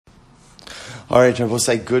All right, Rabbi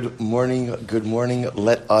say good morning.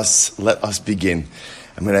 Let us begin.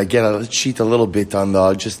 I'm going to get a cheat a little bit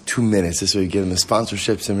on just 2 minutes. This way we get in the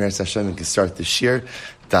sponsorships and Meretz Hashem and can start the shir.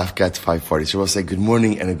 Dafkat 540. So we'll say good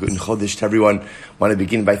morning and a good chodesh to everyone. I want to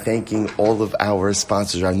begin by thanking all of our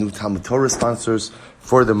sponsors, our new Talmud Torah sponsors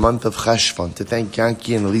for the month of Cheshvan. To thank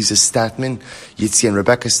Yanki and Elisa Statman, Yitzi and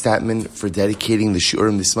Rebecca Statman for dedicating the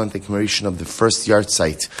shiurim this month in commemoration of the first yard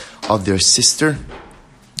site of their sister,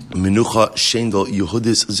 Menucha Shendel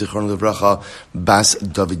Yehudis Zichron Levracha Bas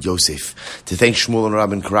David Yosef. To thank Shmuel and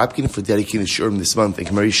Rabin Karabkin for dedicating the shiurim this month in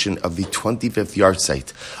commemoration of the 25th yard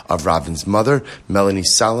site of Rabin's mother, Melanie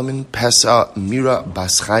Solomon, Pesa Mira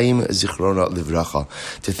Bas Chaim Zichrona Levracha.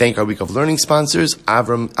 To thank our week of learning sponsors,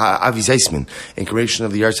 Avi Zeisman, in commemoration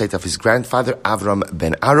of the yard site of his grandfather, Avram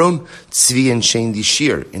Ben Aaron, Tzvi and Shane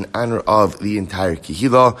Shir, in honor of the entire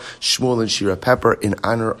Kehillah, Shmuel and Shira Pepper, in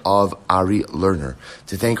honor of Ari Lerner.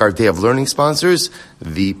 To thank our Day of Learning sponsors,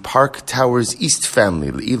 the Park Towers East family,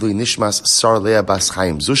 Le'ilui Nishmas Sar Leah Bas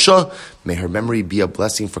Chaim Zusha. May her memory be a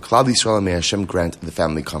blessing for Klal Yisrael, and may Hashem grant the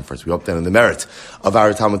family comforts. We hope that in the merit of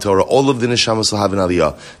our Talmud Torah, all of the Neshamas will have an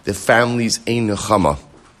aliyah. The family's ein nechama.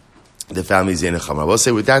 I will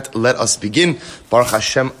say with that, let us begin. Baruch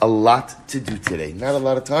Hashem, a lot to do today. Not a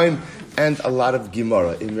lot of time, and a lot of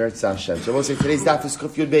Gemara in Meretz Hashem. So I will say today's daf is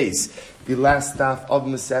Kuf Yud Beis, the last daf of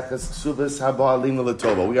Maseches Ksubas Haba Alinu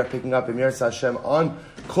L'Tova. We are picking up in Meretz Hashem on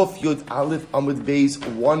Kuf Yud Aleph Amud Beis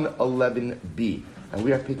 111b, and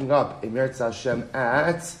we are picking up in Meretz Hashem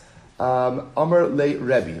at Amar Le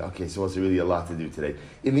Rebbe. Okay, so it's really a lot to do today.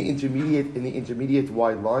 In the intermediate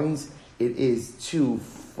wide lines, it is 2,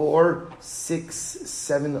 4, 6,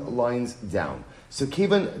 7 lines down. So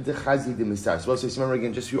Kevan de Chazi de Mistar. So let's remember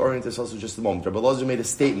again, just to reorient us also just a moment. Rabbi Elazar made a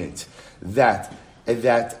statement that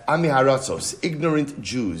Ami Haratzos, ignorant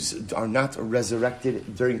Jews, are not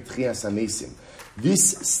resurrected during Tchias HaMesim.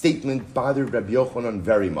 This statement bothered Rabbi Yochanan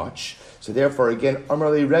very much. So therefore again,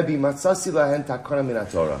 Amar Le Rebbe Matzasi Lahen Takana Min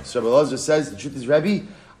HaTorah. So Rabbi Elazar says, the truth is, Rebbe,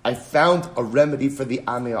 I found a remedy for the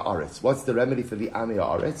Amei Haaretz. What's the remedy for the Amei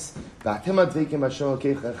Haaretz?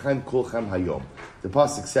 The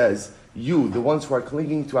pasuk says, you, the ones who are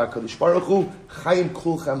clinging to HaKadosh Baruch Hu, Chaim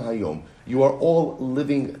Kulchem Hayom. You are all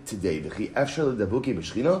living today.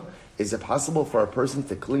 Is it possible for a person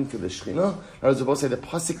to cling to the Shechina? Or as I say, the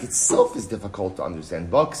pasuk itself is difficult to understand.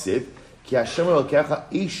 Baksiv, Ki Hashem Elokecha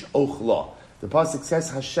Ish Ochla. The pasuk says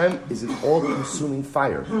Hashem is an all-consuming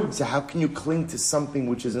fire. So how can you cling to something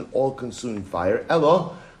which is an all-consuming fire?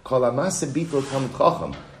 Elo kol hamasa bitol talmid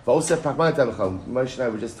chacham. Moshe and I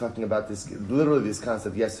were just talking about this, literally this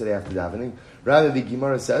concept yesterday after davening. Rather, the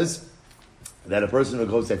Gemara says that a person who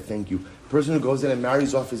goes there, a person who goes in and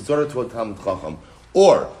marries off his daughter to a talmid chacham,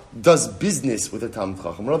 or does business with a talmid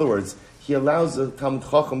chacham. In other words, he allows the talmid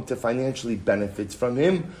chacham to financially benefit from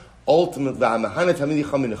him. Ultimately,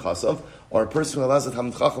 or a person who allows the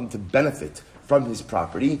Talmid Chacham to benefit from his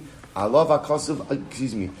property. So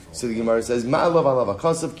the Gemara says,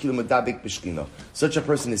 such a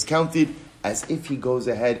person is counted as if he goes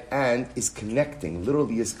ahead and is connecting,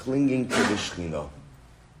 literally is clinging to the Shechina.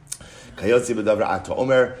 Similarly,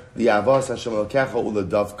 the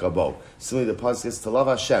pasuk says to love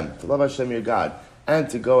Hashem your God, and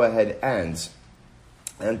to go ahead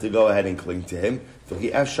and cling to Him.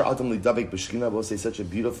 We'll say such a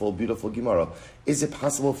beautiful Gemara. Is it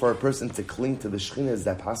possible for a person to cling to the Shechina? Is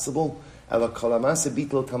that possible? If a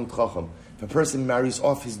person marries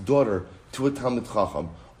off his daughter to a Talmid Chacham,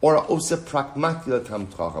 or a Osa Prakmati to a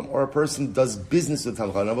Talmid Chacham, or a person does business with a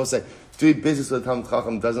Talmid Chacham. I will say, doing business with a Talmid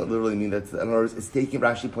Chacham doesn't literally mean that. In other words, it's taking,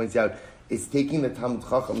 Rashi points out, it's taking the Talmid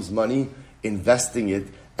Chacham's money, investing it,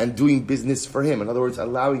 and doing business for him. In other words,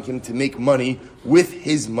 allowing him to make money with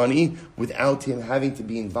his money without him having to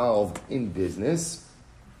be involved in business.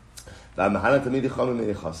 Or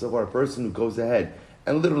a person who goes ahead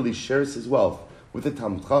and literally shares his wealth with the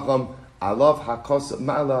Talmid Chacham.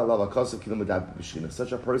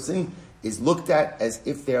 Such a person is looked at as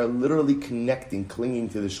if they are literally connecting, clinging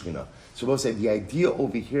to the Shechina. So we'll say the idea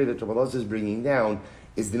over here that Rabbi Elazar is bringing down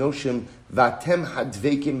is the notion Vatem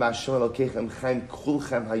hadveikim b'Hashem Elokechem chaim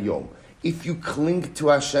kulchem hayom. If you cling to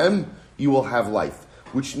Hashem, you will have life.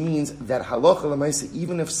 Which means that halacha l'maisa,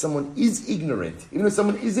 even if someone is ignorant,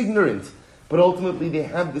 but ultimately they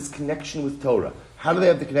have this connection with Torah. How do they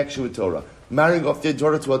have the connection with Torah? Marrying off their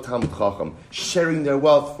daughter to a Talmid Chacham, sharing their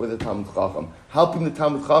wealth with a Talmid Chacham, helping the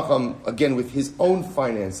Talmid Chacham, again, with his own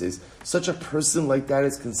finances. Such a person like that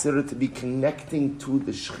is considered to be connecting to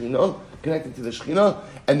the Shechina,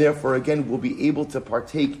 and therefore, again, will be able to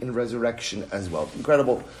partake in resurrection as well.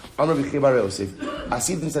 Incredible. Amar b'chei bar Yosef,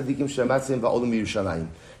 Asidim tzadikim shematzim va'olim b'Yerushalayim.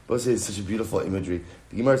 Both say it's such a beautiful imagery.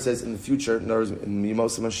 The Gemara says in the future, in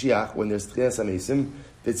Yemos Mashiach, when there's Tchias HaMesim,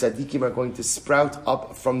 the tzaddikim are going to sprout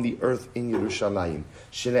up from the earth in Yerushalayim.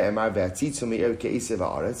 Shne'emar ve'atzitzu me'er ke'esev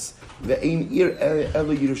ha'aretz ve'ein ir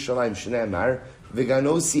elu Yerushalayim shne'emar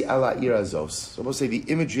ve'ganosi ala ir azos. So we'll say the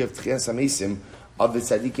imagery of Tchias HaMesim, of the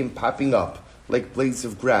tzaddikim popping up like blades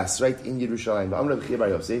of grass right in Yerushalayim. Amr Rabbi Chiya bar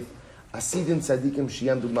Yosef, asidim tzaddikim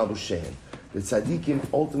sheyamdu mabushein. The tzaddikim,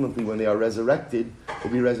 ultimately, when they are resurrected, will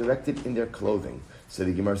be resurrected in their clothing. So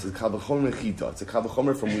the Gemara says, Kal v'chomer chita. It's a kal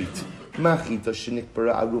v'chomer from wheat. Ma chita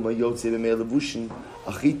shenikbara aruma yotze b'mei levushin.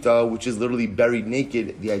 A chita, which is literally buried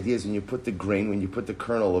naked. The idea is when you put the grain, when you put the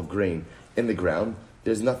kernel of grain in the ground,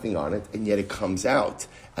 there's nothing on it, and yet it comes out.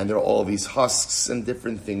 And there are all these husks and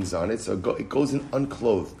different things on it. So it goes in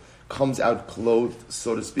unclothed, comes out clothed,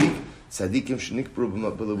 so to speak. Tzadikim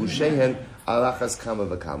shenikbru b'levushein alachas kama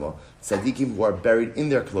v'kama. Tzaddikim who are buried in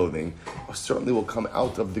their clothing certainly will come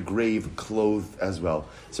out of the grave clothed as well.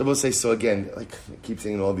 So we'll say, so again, like I keep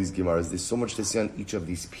saying in all these Gemaras, there's so much to say on each of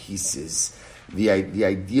these pieces. The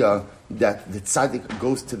idea that the tzaddik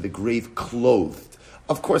goes to the grave clothed,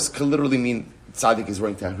 of course, can literally mean tzaddik is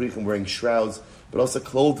wearing tahrichim, wearing shrouds, but also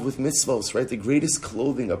clothed with mitzvos, right? The greatest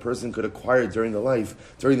clothing a person could acquire during their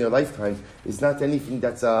lifetime, is not anything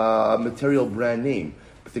that's a material brand name.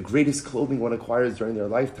 But the greatest clothing one acquires during their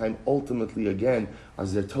lifetime, ultimately, again,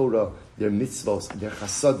 as their Torah, their mitzvos, their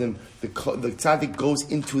chasadim, the tzaddik goes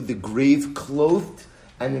into the grave clothed,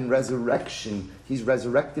 and in resurrection, he's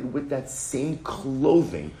resurrected with that same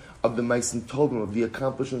clothing of the Ma'asim Tovim, of the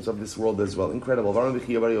accomplishments of this world as well. Incredible. Rabbi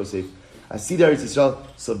Chiya bar Yosef, Asid Eretz Yisrael,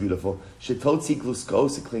 so beautiful. Shetotzi klusko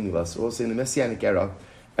seklimilas. So we'll say in the Messianic era,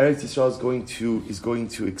 Eretz Yisrael is going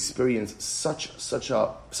to experience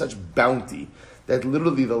such bounty that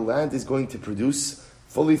literally the land is going to produce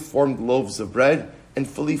fully formed loaves of bread and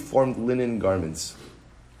fully formed linen garments.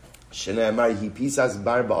 Shne'emar yipisas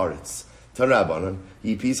bar ba'aretz tarabanan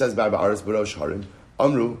yipisas bar ba'aretz barosh harim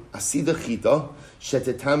amru asida chita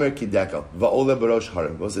shetetamer kideka va'ola barosh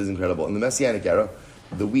harim. This is incredible. In the Messianic era,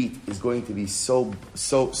 the wheat is going to be so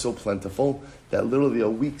plentiful that literally a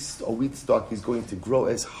wheat stalk is going to grow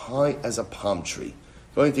as high as a palm tree.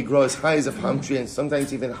 Going to grow as high as a palm tree and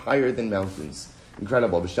sometimes even higher than mountains.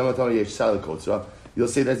 Incredible. You'll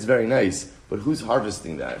say that's very nice, but who's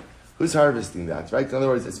harvesting that? Who's harvesting that, right? In other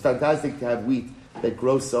words, it's fantastic to have wheat that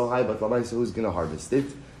grows so high, but who's going to harvest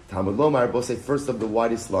it? Talmud Lomar, both say first of the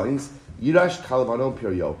widest lines, Yirash Kalvano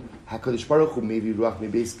Piryo, HaKadosh Baruch Hu Mevi Ruach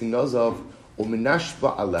Mebeis Gnozov,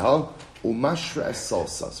 Uminashba Aleha, Umashra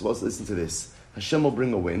Esalsa. So let's listen to this. Hashem will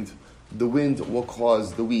bring a wind. The wind will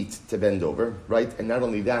cause the wheat to bend over, right? And not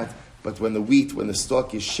only that, but when the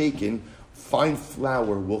stalk is shaken, fine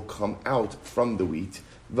flour will come out from the wheat.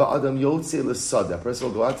 Va'adam yotze l'sada. A person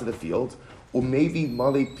will go out to the field. Umevi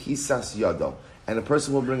male pisas yado. And a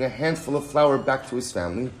person will bring a handful of flour back to his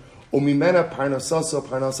family. Umimena parnasaso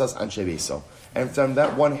parnasas ansheveso. And from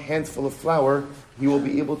that one handful of flour, he will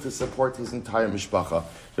be able to support his entire mishpacha.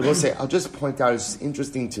 I will say, I'll just point out, it's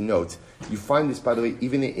interesting to note, you find this, by the way,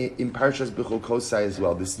 even in Parshas Bechol Kosai as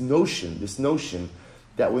well, this notion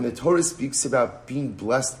that when the Torah speaks about being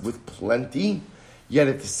blessed with plenty, yet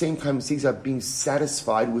at the same time it speaks about being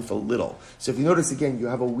satisfied with a little. So if you notice again, you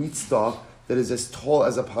have a wheat stalk that is as tall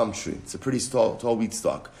as a palm tree. It's a pretty tall wheat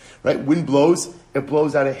stalk. Right? Wind blows, it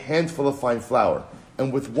blows out a handful of fine flour.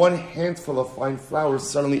 And with one handful of fine flour,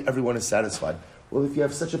 suddenly everyone is satisfied. Well, if you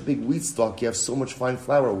have such a big wheat stalk, you have so much fine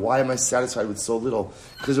flour, why am I satisfied with so little?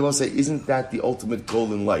 Because I will say, isn't that the ultimate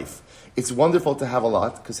goal in life? It's wonderful to have a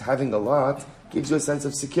lot, because having a lot gives you a sense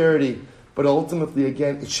of security. But ultimately,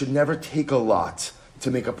 again, it should never take a lot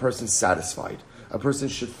to make a person satisfied. A person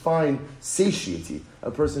should find satiety.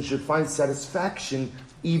 A person should find satisfaction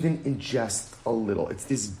even in just a little. It's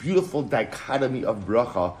this beautiful dichotomy of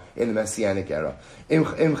bracha in the Messianic era. Im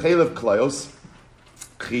chaylev klayos,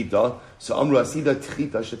 chita, so amru asida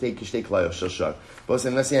chita shetei kishtei klayos shashar. But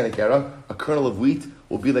in the Messianic era, a kernel of wheat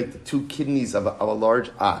will be like the two kidneys of a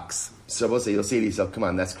large ox. So you'll say to yourself, come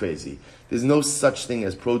on, that's crazy. There's no such thing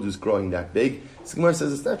as produce growing that big. So Gemara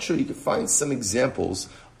says it's not true. You can find some examples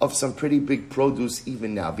of some pretty big produce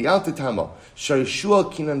even now. V'altetamo,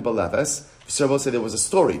 sharishua kinan baleves. So say there was a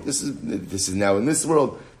story. This is now in this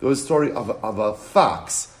world. There was a story of a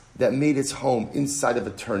fox that made its home inside of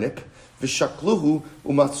a turnip. V'shakluhu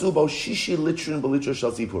umatzubo shishi litrin b'litra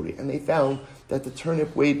shel zipuri. And they found that the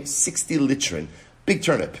turnip weighed 60 litrin. Big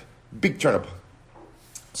turnip.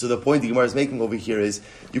 So the point the Gemara is making over here is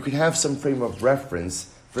you could have some frame of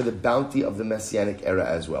reference for the bounty of the Messianic era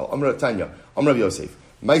as well. Amr Tanya, Amr Yosef.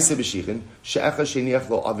 So the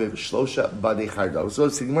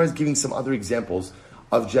Gemara is giving some other examples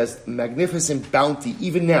of just magnificent bounty,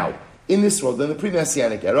 even now, in this world, in the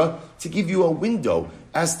pre-Messianic era, to give you a window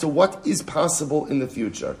as to what is possible in the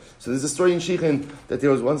future. So there's a story in Shechem that there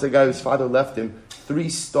was once a guy whose father left him 3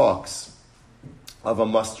 stalks of a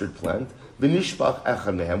mustard plant. V'nishbach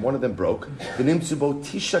echad mehem, one of them broke. V'nimtzubo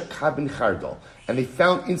tisha kabin chardal, and they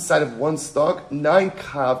found inside of one stalk 9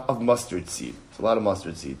 kav of mustard seed. It's a lot of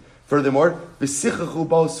mustard seed. Furthermore, v'sichachu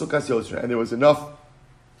bo sukas yosra, and there was enough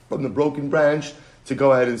from the broken branch to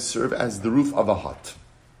go ahead and serve as the roof of a hut.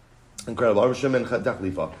 Incredible. Rav Shimon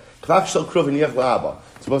Chachlifa.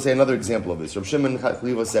 So we'll say another example of this. Rav Shimon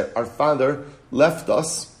Chachlifa said, our father left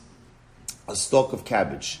us a stalk of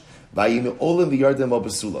cabbage. The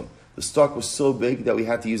stalk was so big that we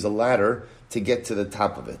had to use a ladder to get to the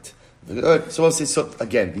top of it. So we'll say, so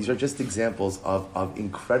again, these are just examples of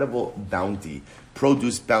incredible bounty,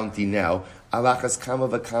 produce bounty now. Alachas kama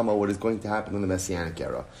v'kama, what is going to happen in the Messianic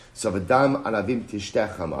era. So v'dam anavim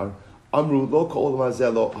tishtech hamar, amru lo ka'olam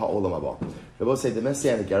hazeh lo ha'olam haba. They both say the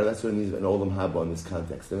Messianic era, that's what it means an olam haba in this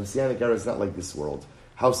context. The Messianic era is not like this world.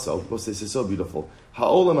 How so? Both say, this is so beautiful.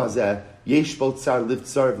 Ha'olam hazeh, yesh bo tsar, liv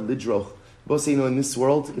tsar, lidroch. Both say, in this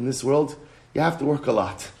world, you have to work a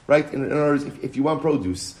lot, right? In other words, if you want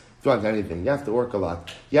produce, if you want anything, you have to work a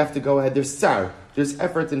lot. You have to go ahead. There's tsar. There's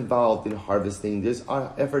effort involved in harvesting. There's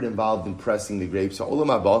effort involved in pressing the grapes. So, olam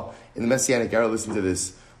haba, in the Messianic era, listen to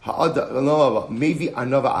this. Maybe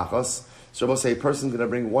anava achas. So, we'll say a person's going to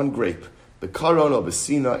bring 1 grape, bekaron or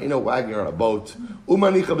besina, in a wagon or a boat.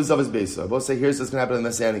 Umanicha b'zavas besa. We'll say here's what's going to happen in the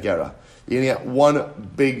Messianic era. You're going to get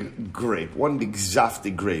 1 big grape, 1 big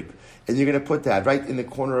zaftig grape, and you're going to put that right in the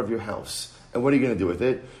corner of your house. And what are you going to do with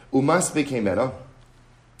it? Umas bekemena.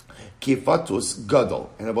 Kifatus gadol,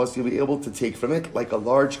 and Abbas, you'll be able to take from it like a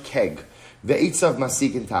large keg. Ve'itzav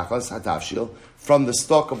masikin tachas hatavshil, from the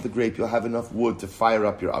stalk of the grape you'll have enough wood to fire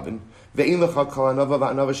up your oven. Ve'in lecha kalanava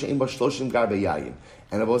va'anava she'im b'shloshim gar be'yayin,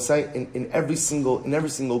 and Abbas say in every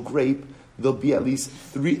single grape there'll be at least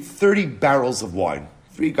 30 barrels of wine,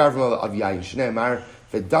 3 garvim of yayin. Shnei mar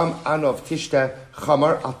ve'dam anov tishte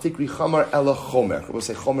chamar al tikri chamar ela chomer. Abbas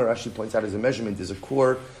say chomer actually points out as a measurement is a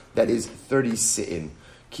core that is 30 si'in.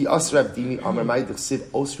 Ki asrab dini amar ma'idich siv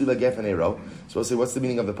osri lagefen ero. So we'll say, what's the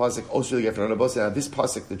meaning of the pasuk osri lagefen ero? Now this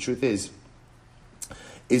pasuk, the truth is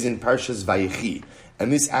in Parshas Vayechi, and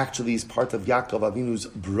this actually is part of Yaakov Avinu's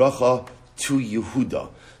bracha to Yehuda.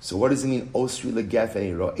 So what does it mean osri lagefen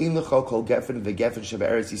ero? Ein lecha kol gefen vegefen sheba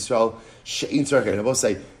eretz Yisrael she'in tzarech. And we'll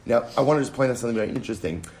say, now I want to just point out something very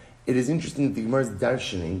interesting. It is interesting that the Gemara is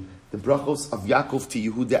darshaning the brachos of Yaakov to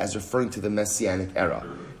Yehuda as referring to the Messianic era.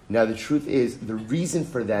 Now, the truth is, the reason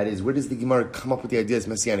for that is, where does the Gemara come up with the idea of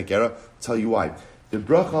Messianic era? I'll tell you why. The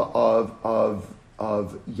bracha of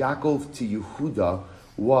Yaakov to Yehuda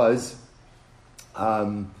was,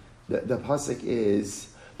 the pasuk is,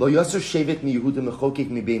 Lo yasser shevet mi Yehuda mechokek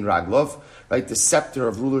mi bein raglov, right? The scepter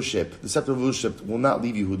of rulership will not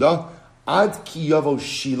leave Yehuda, ad ki yavo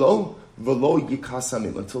Shiloh, v'lo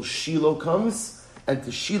yikasamim, until Shiloh comes, and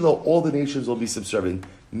to Shiloh all the nations will be subservient.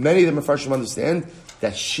 Many of the Mefarshim understand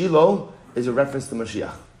that Shiloh is a reference to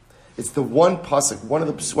Mashiach. It's the one pasuk, one of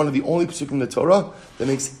the only pasuk in the Torah that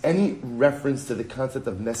makes any reference to the concept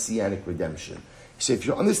of messianic redemption. So if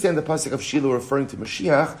you understand the pasuk of Shiloh referring to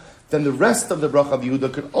Mashiach, then the rest of the bracha of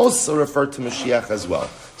Yehuda could also refer to Mashiach as well.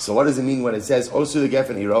 So what does it mean when it says Osu the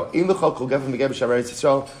Gefen Iro? Im l'chol kol Gefen v'Gefen Shavar Eretz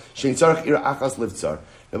Yisrael shein tzarich ira achas livtzar.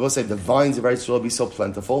 They both say the vines of Eretz Yisrael will be so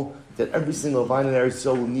plentiful that every single vine in Eretz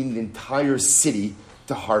Yisrael will need an entire city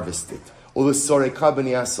to harvest it. Every single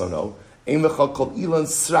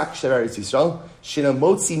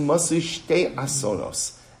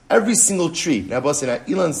tree. Now,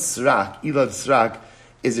 Ilan Srak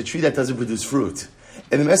is a tree that doesn't produce fruit.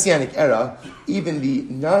 In the Messianic era, even the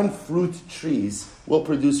non-fruit trees will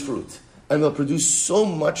produce fruit. And they'll produce so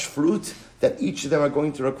much fruit that each of them are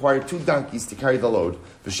going to require 2 donkeys to carry the load.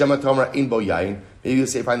 Maybe you'll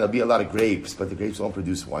say, fine, there'll be a lot of grapes, but the grapes won't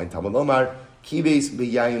produce wine. Kibes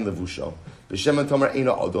beyayin levusho. B'shem tomer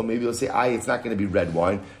eino odo. Maybe you'll say, it's not going to be red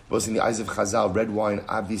wine. But in the eyes of Chazal, red wine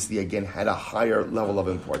obviously again had a higher level of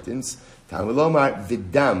importance. Tamilomar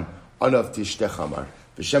vidam anav tishtechamar.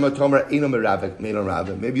 B'shem tomer eino meravik.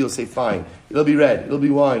 Maybe you'll say, fine, it'll be red, it'll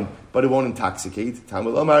be wine, but it won't intoxicate.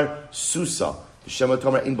 Tamilomar susa. B'shem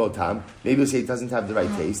tomer in botam. Maybe you'll say it doesn't have the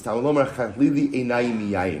right taste. Tamilomar chalili einayim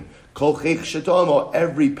miyayin.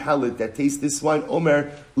 Every palate that tastes this wine, Omer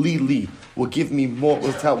li will give me more.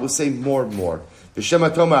 Will say more and more.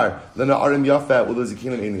 V'shema tomar lena'arim yafa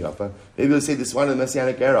u'lezikinim einu yafa. Maybe they'll say this wine of the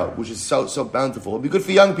Messianic era, which is so bountiful. It'll be good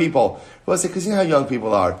for young people. Well, say, because you know how young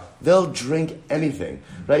people are. They'll drink anything,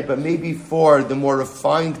 right? But maybe for the more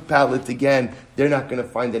refined palate, again, they're not going to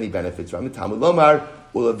find any benefits. Right? Talmud lomar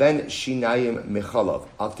u'leben shinayim mechalav.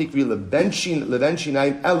 Al tikri leben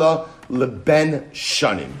shinayim ella leben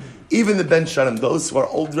shanim. Even the ben shanim, those who are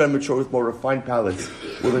older and mature with more refined palates,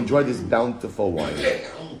 will enjoy this bountiful wine.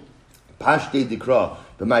 Pashtei dikra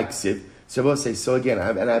b'maiksiv. So I will say, so again,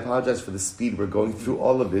 and I apologize for the speed we're going through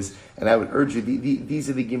all of this, and I would urge you, these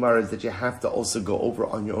are the Gemaras that you have to also go over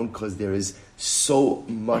on your own, because there is so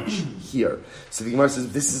much here. So the Gemara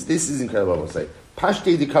says, this is incredible, I will say.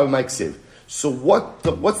 Pashtei dikra b'maiksiv. So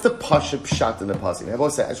what's the Pasha Pshat in the Pasuk? And I will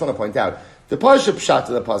say, I just want to point out, the Pasha Pshat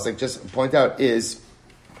in the Pasuk, just point out is,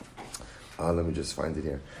 let me just find it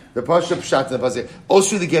here. The Pasha Pshat in the Pasuk,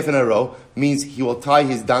 Osri the Geffen Aro, means he will tie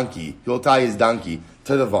his donkey to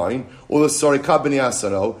the vine, or the Soreka B'nei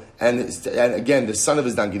Asaro, and again, the son of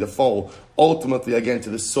his donkey, the foal, ultimately again to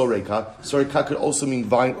the Soreka. Soreka could also mean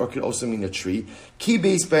vine, or could also mean a tree. Ki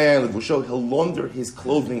Beis B'nei Levusho, he'll launder his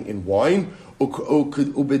clothing in wine,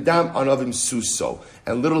 ubedam anavim suso,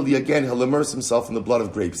 and literally again he'll immerse himself in the blood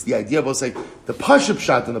of grapes. The idea of say the Pasha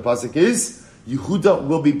Pshat in the pasuk is Yehuda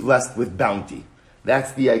will be blessed with bounty.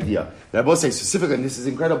 That's the idea. Now, I will say specifically, and this is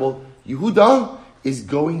incredible, Yehuda is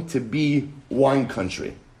going to be wine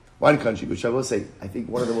country. Wine country, which I will say, I think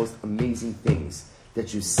one of the most amazing things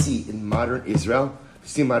that you see in modern Israel,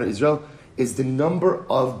 is the number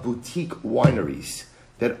of boutique wineries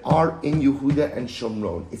that are in Yehuda and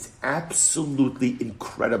Shomron. It's absolutely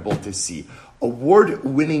incredible to see.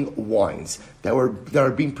 Award-winning wines that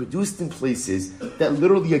are being produced in places that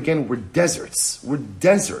literally, again, were deserts,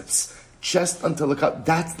 just until the cup.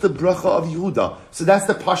 That's the bracha of Yehuda. So that's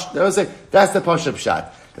the Pasha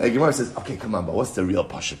Pshat. The Gemara says, okay, come on, but what's the real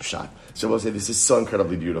Pasha Pshat? So we'll say, this is so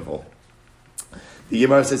incredibly beautiful. The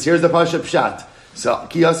Gemara says, here's the Pasha Pshat. So,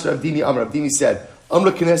 Kiyas Ravdini said,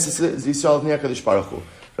 Amra Knesset Yisrael V'nei HaKadosh Baruch Hu.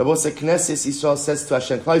 Rabbi said, Knesset Yisrael says to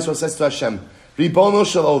Hashem, Klal Yisrael says to Hashem, Ribono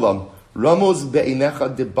Shel Olam, Ramos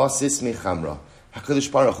Be'inecha Debasis Mechamra.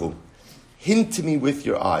 HaKadosh Baruch Hu, hint to me with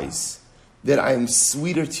your eyes that I am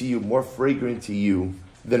sweeter to you, more fragrant to you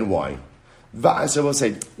than wine. So I will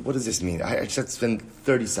say, what does this mean? I should spend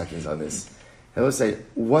 30 seconds on this. I will say,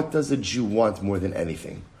 what does a Jew want more than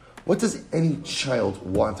anything? What does any child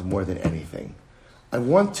want more than anything? I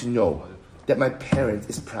want to know that my parent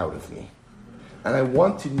is proud of me. And I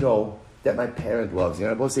want to know that my parent loves me.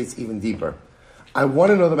 And I will say it's even deeper. I want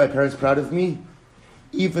to know that my parent's proud of me,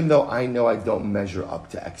 even though I know I don't measure up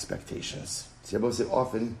to expectations. See, I will say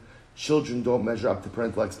often, children don't measure up to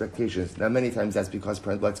parental expectations. Now, many times that's because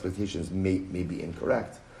parental expectations may be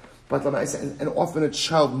incorrect. But and often a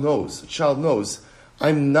child knows,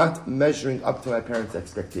 I'm not measuring up to my parents'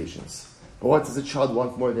 expectations. But what does a child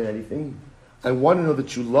want more than anything? I want to know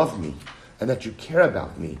that you love me, and that you care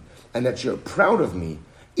about me, and that you're proud of me,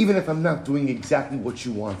 even if I'm not doing exactly what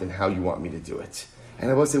you want and how you want me to do it. And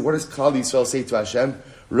I will say, what does Klal Yisrael say to Hashem?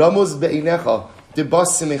 Ramos be'inecha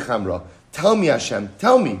debas semechamra. Tell me, Hashem,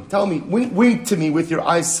 tell me, wink to me with your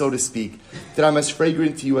eyes, so to speak, that I'm as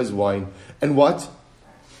fragrant to you as wine. And what?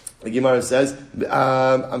 The Gemara says,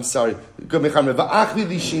 I'm sorry,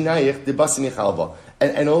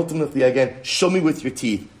 and ultimately, again, show me with your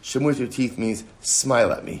teeth. Show me with your teeth means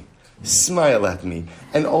smile at me. Smile at me.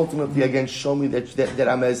 And ultimately, again, show me that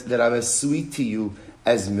I'm as sweet to you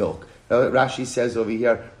as milk. Rashi says over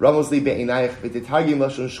here, Ramos li be'inayich v'titargim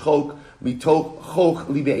lashon shchok mitoch choch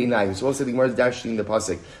li be'inayim. So also the Gemara is darshaning the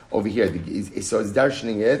pasuk over here. So it's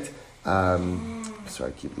darshaning it.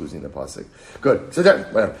 Sorry, I keep losing the pasuk. Good. So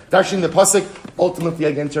whatever. Darshaning the pasuk, ultimately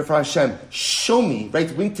again, for Hashem, show me,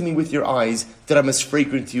 right, wink to me with your eyes that I'm as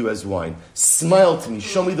fragrant to you as wine. Smile to me.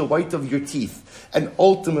 Show me the white of your teeth. And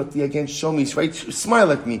ultimately, again, show me, right,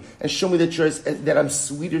 smile at me and show me that I'm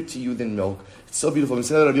sweeter to you than milk. It's so beautiful.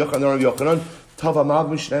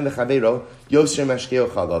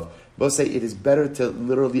 Both say it is better to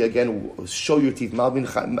literally, again, show your teeth.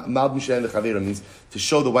 Means to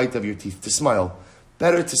show the white of your teeth, to smile.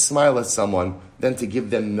 Better to smile at someone than to give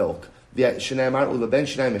them milk. Both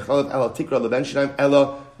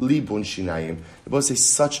say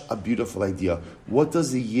such a beautiful idea. What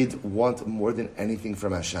does the Yid want more than anything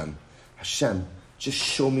from Hashem? Hashem, just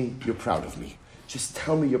show me you're proud of me. Just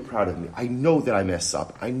tell me you're proud of me. I know that I mess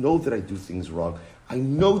up. I know that I do things wrong. I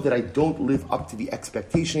know that I don't live up to the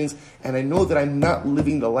expectations, and I know that I'm not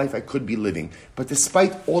living the life I could be living. But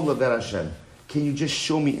despite all of that, Hashem, can you just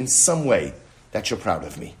show me in some way that you're proud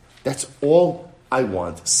of me? That's all I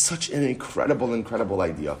want. Such an incredible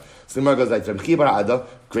idea. So the Gemara goes like, Rabbi Chiya bar Ada,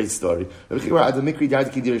 great story. Rabbi Chiya bar Ada, Mikri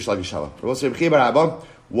died to Kidir Reish Lakish Haba. Rabbi Chiya bar Abba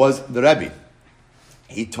was the Rebbe.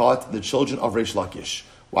 He taught the children of Reish Lakish.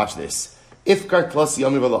 Watch this. Ifkar Tlas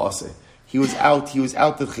Yami V'la Ase. He was out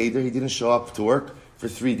the cheder, he didn't show up to work for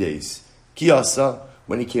 3 days. Kiyasa,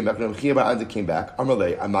 when he came back, when Rabbi Chiya bar Ada came back,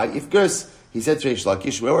 Amalei, Amai Ifkars, he said to Reish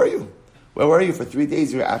Lakish, where were you? Where were you for 3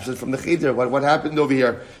 days? You were absent from the cheder. What happened over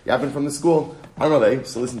here? You happened from the school. Amalei,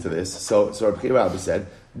 so listen to this. So Rabbi Chiya bar Abba said,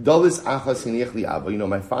 Dalis achas hiniach li Abba.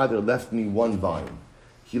 My father left me one vine.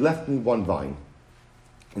 He left me one vine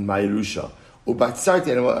in my Yerusha. And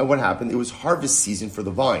what happened? It was harvest season for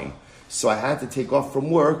the vine. So I had to take off from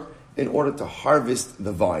work in order to harvest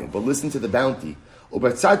the vine. But listen to the bounty. And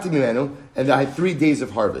I had 3 days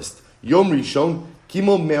of harvest. Yom Rishon,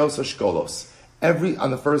 Kimol Meos Ashkolos.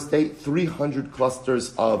 On the first day, 300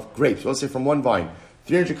 clusters of grapes. Let's say from one vine,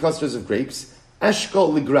 300 clusters of grapes.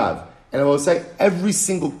 Eshkol Ligrav. And I will say every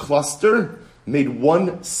single cluster made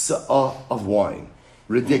 1 sa'ah of wine.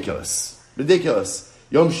 Ridiculous.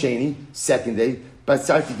 Yom Sheni, second day. I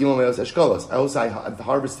also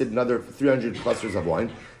harvested another 300 clusters of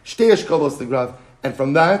wine. Shtei Eshkolos Ligrav. And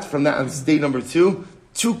from that on day number 2,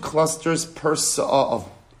 2 clusters per sa'ah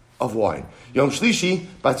of wine. Yom Shlishi,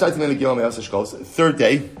 third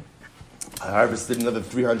day, I harvested another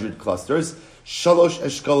 300 clusters. Shalosh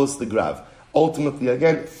Eshkolos Ligrav. Ultimately,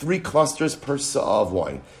 again, 3 clusters per sa'ah of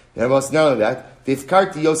wine. And not only that,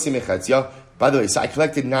 by the way, so I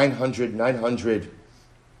collected 900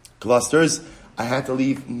 clusters. I had to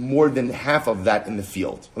leave more than half of that in the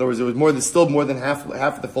field. In other words, there was still more than half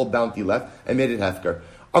of the full bounty left. I made it hefker.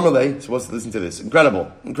 Amalei, supposed to listen to this.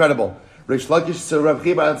 Incredible. Reish Lakish, so Rabbi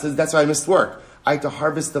Chiya says, that's why I missed work. I had to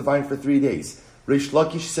harvest the vine for 3 days. Reish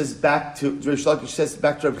Lakish says back to Rabbi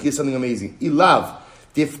Chiya something amazing. Ilav,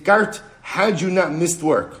 Tifkart, had you not missed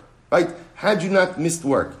work, right? Had you not missed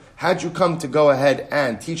work, had you come to go ahead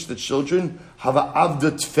and teach the children, Hava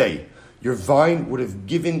Avda Tfei, your vine would have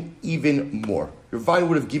given even more. Your vine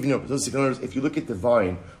would have given up. If you look at the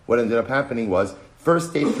vine, what ended up happening was,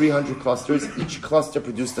 first day, 300 clusters, each cluster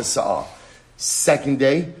produced a sa'ah. Second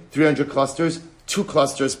day, 300 clusters, 2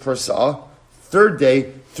 clusters per sa'ah. Third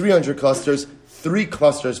day, 300 clusters, 3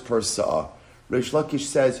 clusters per sa'ah. Reish Lakish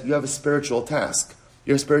says, you have a spiritual task.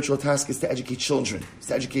 Your spiritual task is to educate children.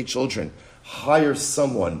 Hire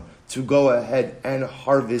someone to go ahead and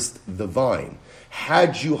harvest the vine.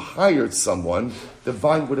 Had you hired someone, the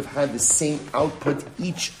vine would have had the same output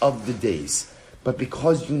each of the days. But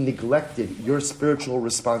because you neglected your spiritual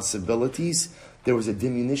responsibilities, there was a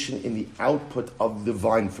diminution in the output of the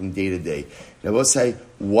vine from day to day. Now we'll say,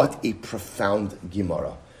 what a profound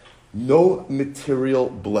Gemara. No material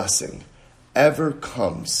blessing ever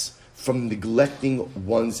comes from neglecting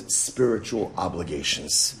one's spiritual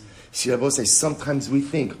obligations. See, I will say, sometimes we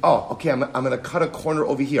think, I'm going to cut a corner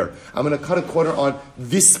over here. I'm going to cut a corner on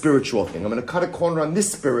this spiritual thing. I'm going to cut a corner on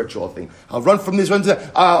this spiritual thing. I'll run from this, run to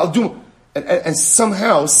that. I'll do... And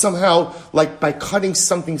somehow, like by cutting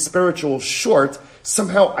something spiritual short,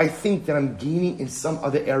 somehow I think that I'm gaining in some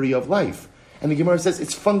other area of life. And the Gemara says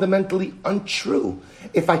it's fundamentally untrue.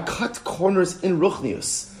 If I cut corners in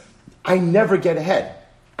Ruchnius, I never get ahead.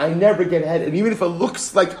 And even if it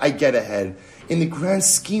looks like I get ahead, in the grand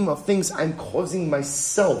scheme of things, I'm causing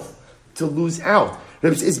myself to lose out.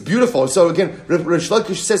 It's beautiful. So again, Reish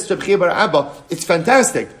Lakish says to Rabbi Chiya bar Abba, it's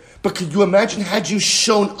fantastic. But could you imagine had you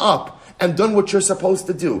shown up and done what you're supposed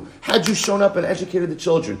to do? Had you shown up and educated the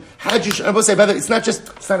children? I will say, by the way, it's not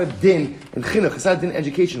a din in chinuch, it's not a din in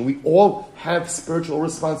education. We all have spiritual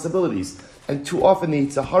responsibilities. And too often the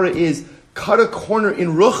Tzahara is, cut a corner in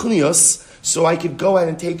Ruchnius so I could go ahead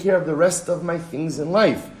and take care of the rest of my things in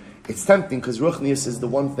life. It's tempting because Ruchnius is the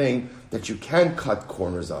one thing that you can cut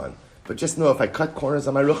corners on. But just know, if I cut corners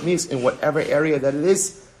on my Ruchnius in whatever area that it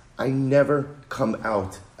is, I never come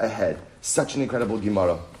out ahead. Such an incredible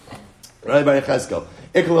Gemara. Rabbi Bar Yechezkel,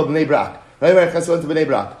 Ikal of Bnei Brak. Rabbi Bar Yechezkel went to Bnei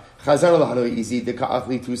Brak. Chazar lahanu izi deka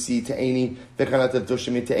achli tusi te'eni v'kanat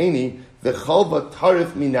toshimi te'eni v'chalva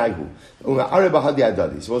tarif minayhu u'ma'are bahadi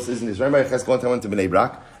adadi. So what says in this? Rabbi Bar Yechezkel went to Bnei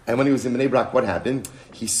Brak, and when he was in Bnei Brak, what happened?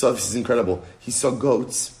 He saw, this is incredible, he saw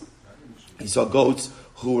goats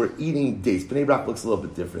who were eating dates. Bnei Brak looks a little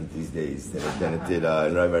bit different these days than it did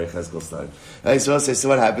in Rabbi Bar Yechezkel's time. So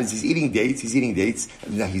what happens? He's eating dates.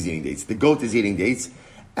 The goat is eating dates.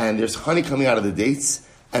 And there's honey coming out of the dates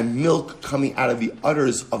and milk coming out of the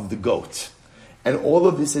udders of the goat. And all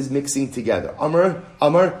of this is mixing together. Amar,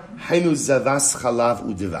 hainu zavas chalav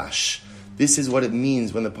udevash. This is what it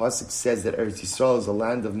means when the pasuk says that Eretz Yisrael is a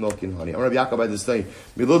land of milk and honey. Amar Rabbi Yaakov by this day,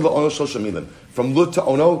 milud la'ono shosha milim. From lud to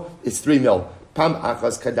ono, it's 3 mil. Pam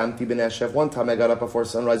achas kadamti b'neshef. One time I got up before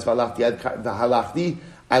sunrise, v'halachti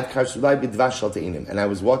ad karsulai b'dvash shel te'inim. And I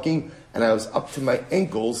was walking, and I was up to my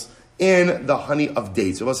ankles in the honey of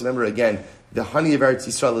dates. So let's remember again, the honey of Eretz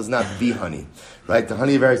Yisrael is not the honey, right? The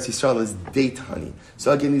honey of Eretz Yisrael is date honey.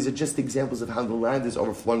 So again, these are just examples of how the land is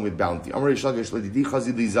overflowing with bounty. I saw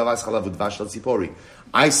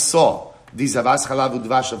the zavas chalav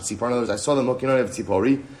udvash of tzipor. In other words, I saw the milk and honey of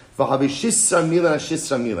tzipori.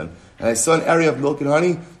 And I saw an area of milk and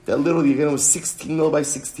honey that literally, again, was 16 mil by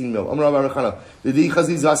 16 mil. I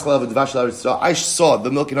saw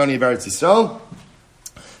the milk and honey of Eretz Yisrael.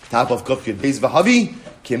 Top of Kuf Yud Beis Vahavi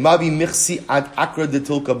Kemavi Michsi ad Akra de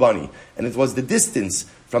Tulkabani, and it was the distance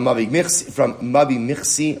from Mavi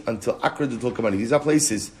Michsi until Akra de Tulkabani. These are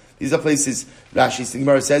places. Rashi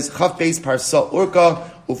Gemara says Chaf Beis Parsa Urka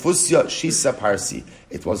Ufusya Shisa Parsi.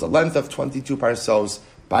 It was a length of 22 parsos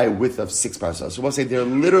by a width of 6 parsos. So we'll say they're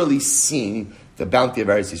literally seeing the bounty of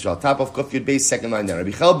Eretz Yisrael. Top of Kuf Yud Beis, second line down.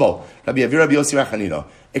 Rabbi Chelbo, Rabbi Avir, Rabbi Yossi Rechanino.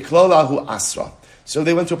 Eklolahu Asra. So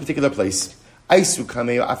they went to a particular place. Aisu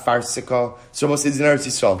kameo afar sika. So Moshe says in Eretz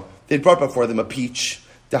Yisrael, they brought before them a peach.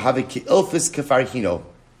 To have a ilfis kefarhino.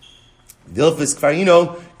 The ilfis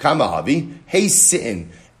kefarhino kamahavi hey sitin,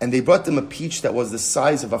 and they brought them a peach that was the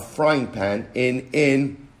size of a frying pan in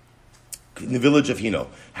the village of Hino.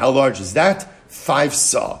 How large is that? 5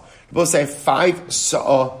 saw. Both say 5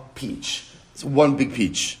 saw peach. It's one big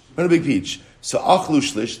peach. One big peach. So achlu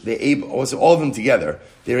shlish, so all of them together,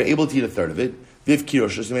 they were able to eat a third of it. Viv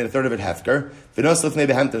kiroshes, they made a third of it hefker. Then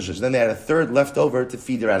they had a third left over to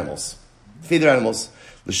feed their animals. Next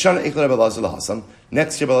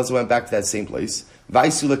year, Belazar went back to that same place.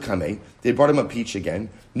 They brought him a peach again.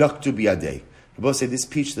 Naktu biyadeh. Rabbi say this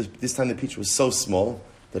time the peach was so small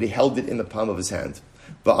that he held it in the palm of his hand.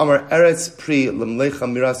 Ba'amar eretz pri lemlecha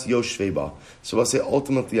miras yoshveba. So Rabbi say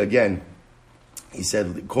ultimately again, he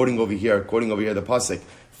said, quoting over here the pasuk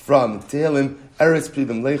from Tehillim, eretz pri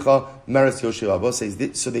lemlecha miras yoshveba. Rabbi says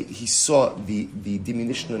so that he saw the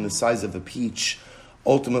diminution in the size of the peach,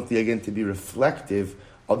 ultimately again to be reflective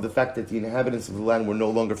of the fact that the inhabitants of the land were no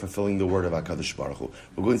longer fulfilling the word of HaKadosh Baruch Hu.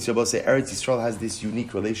 We're going to say Eretz Yisrael has this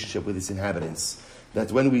unique relationship with its inhabitants,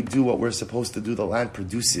 that when we do what we're supposed to do, the land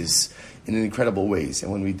produces in incredible ways.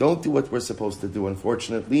 And when we don't do what we're supposed to do,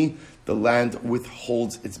 unfortunately, the land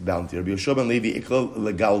withholds its bounty. Rabbi Yoshua ben Levi Iklo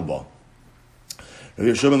Legalba.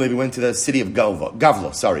 Rabbi Yoshua ben Levi went to the city of Gavlo.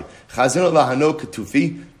 Chazino lahano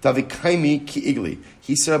ketufi tavikaimi ki igli.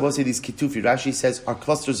 He saw these ketufi. Rashi says are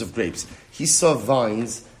clusters of grapes. He saw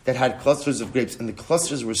vines that had clusters of grapes, and the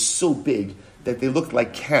clusters were so big that they looked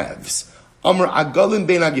like calves. Amr agalim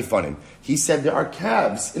ben agifanim. He said there are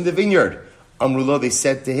calves in the vineyard. Amrulo, they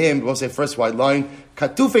said to him, we'll say first wide line,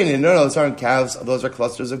 katufin. No, those aren't calves. Those are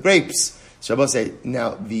clusters of grapes. So Rabbi say,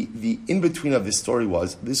 now the in-between of this story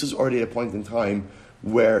was, this was already at a point in time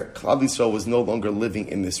where Klal Yisrael was no longer living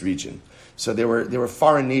in this region. So there were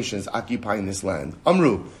foreign nations occupying this land.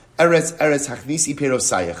 Amru, Eretz Hachnisi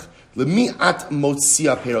Perosayach, Lemi'at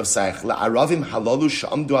Motzia Perosayach, La'aravim Halalu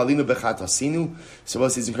Sha'amdu Alinu Bechat Asinu. So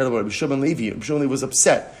what's this incredible? Rabbi Shimon Levi was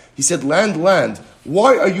upset. He said, land,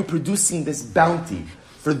 why are you producing this bounty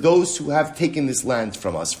for those who have taken this land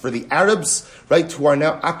from us? For the Arabs, right, who are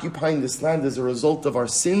now occupying this land as a result of our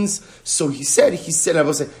sins. So he said, I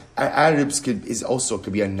will say, Arabs could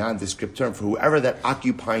be a nondescript term for whoever that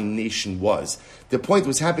occupying nation was. The point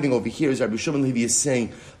was happening over here is Rabbi Shimon Levi is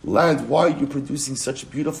saying, land, why are you producing such a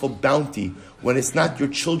beautiful bounty when it's not your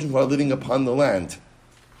children who are living upon the land?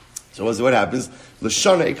 So what happens?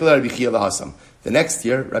 The next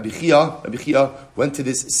year, Rabbi Chia went to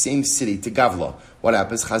this same city, to Gavla. What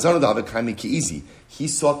happens? He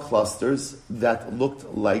saw clusters that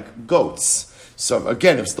looked like goats. So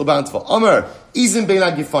again, it was still bountiful. Amr, izin bein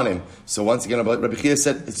agifanim. So once again, Rabbi Chia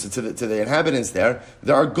said to the inhabitants there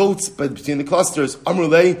are goats between the clusters.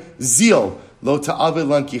 Amrulei zil lo ta'avid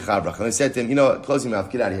lanki chabrach. And I said to him, close your mouth,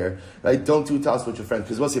 get out of here. Right? Don't do toss with your friend.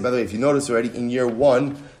 Because we'll say, by the way, if you notice already, in year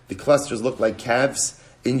 1, the clusters look like calves.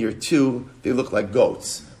 In year 2, they look like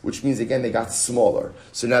goats, which means again they got smaller.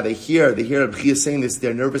 So now they hear Rabbi Chia saying this.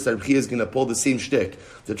 They're nervous that Rabbi Chia is going to pull the same shtick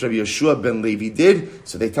that Rabbi Yoshua ben Levi did.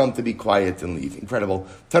 So they tell him to be quiet and leave. Incredible.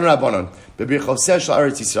 Tan Rabbanon,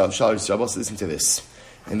 listen to this.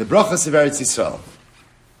 In the brachas of Eretz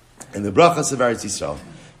Yisrael,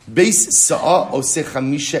 Beis Sa'a oseh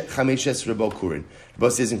chameshes rebo kurin. Rabbi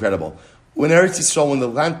says incredible. When Eretz Yisrael, when the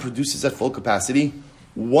land produces at full capacity,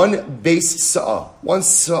 one base saw, one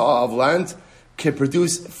saw of land can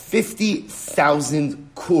produce 50,000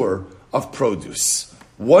 kur of produce.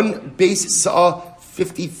 One base saw,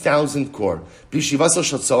 50,000 kor. B'shivasel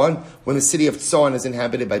shel Tzoan, when the city of Tzoan is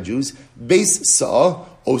inhabited by Jews, Beis Sa'ah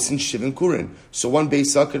osin shivin kurin. So one Beis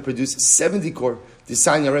Sa'ah could produce 70 kor.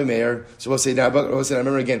 Design Yarei Meir. So we'll say now, but I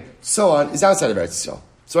remember again, Tzoan is outside of Eretz Yisrael.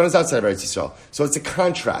 Tzoan is outside of Eretz Yisrael. So it's a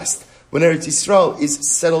contrast. When Eretz Yisrael is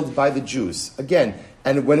settled by the Jews, again,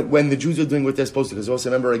 and when the Jews are doing what they're supposed to, because also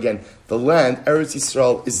remember again, the land, Eretz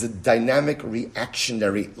Yisrael, is a dynamic,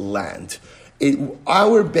 reactionary land.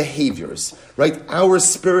 Our behaviors, right, our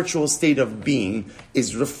spiritual state of being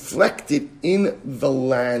is reflected in the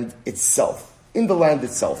land itself. In the land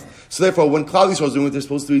itself. So therefore, when Klal Yisrael is doing what they're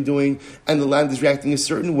supposed to be doing, and the land is reacting a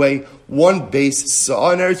certain way, one Beis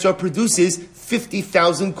Sa'ah in Eretz Yisrael produces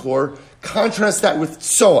 50,000 kor. Contrast that with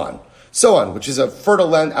Tzoan, which is a fertile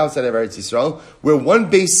land outside of Eretz Yisrael, where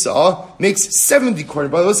one Beis Sa'ah makes 70 kor.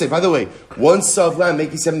 By the way, one Sa'ah of land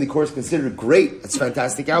making 70 kor is considered great. That's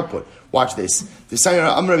fantastic output. Watch this.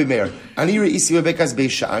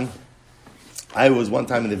 I was one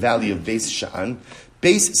time in the valley of Beis Sha'an.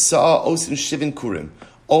 Beis Sa'ah osin shivin kurim.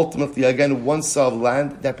 Ultimately, again, one Sa'ah of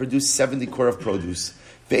land that produced 70 kor of produce.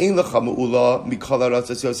 In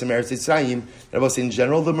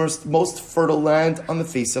general, the most fertile land on the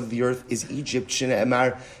face of the earth is Egypt. That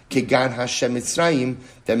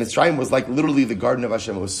Mitzrayim was like literally the garden of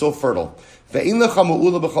Hashem. It was so fertile. In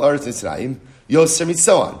all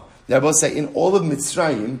of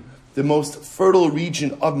Mitzrayim, the most fertile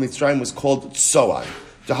region of Mitzrayim was called Tzoan.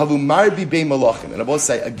 And I will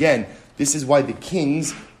say again, this is why the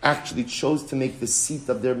kings actually chose to make the seat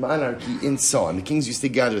of their monarchy in Tzoan. The kings used to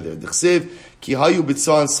gather there. Now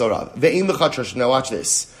watch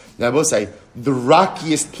this. Now I will say, the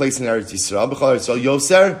rockiest place in Eretz Yisrael,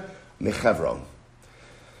 Yoser, Mechevron.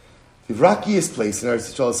 The rockiest place in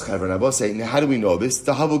Eretz Yisrael is Chevron. I will say, now how do we know this?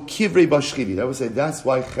 I will say, that's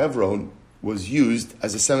why Chevron was used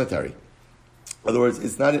as a cemetery. In other words,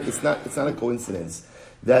 it's not a coincidence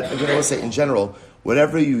that, again, I will say, in general,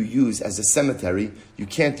 whatever you use as a cemetery, you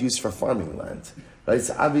can't use for farming land. Right?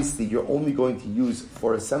 So obviously, you're only going to use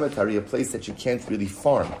for a cemetery a place that you can't really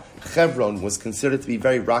farm. Chevron was considered to be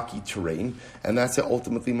very rocky terrain, and that's why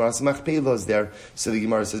ultimately Maras Machpelah is there. So the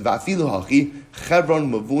Gemara says, "Va'afilu hachi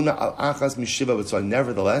Chevron mavuna al achas mishiva." But so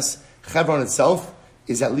nevertheless, Chevron itself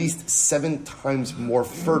is at least 7 times more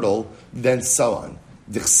fertile than Tzoan.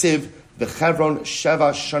 D'chsiv the Chevron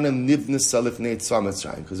sheva shanim nivnesa lifnei Tzoan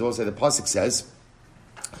Mitzrayim. Because also the pasuk says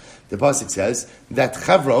that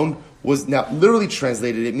Chevron was, now literally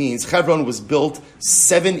translated, it means Chevron was built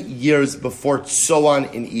 7 years before Tzoan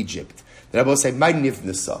in Egypt. Then I will say, my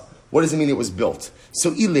nivnesa. What does it mean it was built?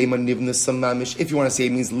 So ilema nivnesa mamish, if you want to say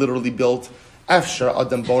it means literally built, afshar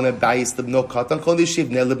adam bona bayis libno katan kol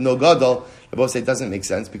yishivne libno gadol. I will say it doesn't make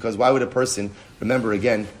sense, because why would a person, remember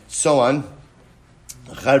again, Tzoan,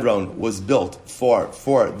 Chevron was built for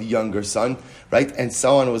the younger son, right? And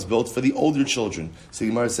Tzoan was built for the older children. So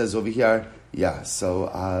Gemara says over here, yeah. So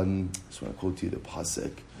I just want to quote to you the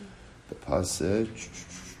pasuk. The pasuk.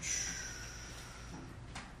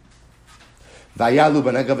 Vayalu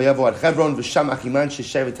b'nagav vayavu ad Chevron v'sham achiman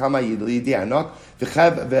sheshevet hama yidei anak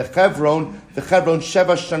v'Chevron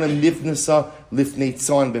sheva shanim nivnesa lifnei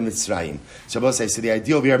Tzoan b'Mitzrayim. So I will say, so the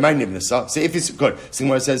idea over here, my nivnesa. So if it's good, so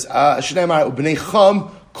Gemara says, Shneimar ubnei Cham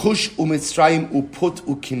Kush u'Mitzrayim u'Put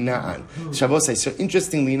u'Kinaan. So I will say, so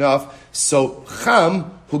interestingly enough, so Cham,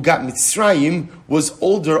 who got Mitzrayim, was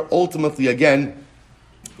older ultimately again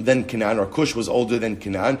than Canaan, or Cush was older than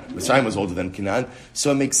Canaan, Mitzrayim was older than Canaan.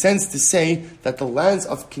 So it makes sense to say that the lands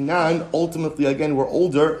of Canaan ultimately again were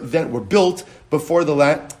built before the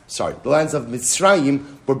lands of Mitzrayim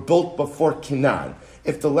were built before Canaan.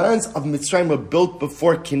 If the lands of Mitzrayim were built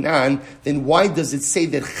before Canaan, then why does it say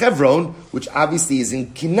that Chevron, which obviously is in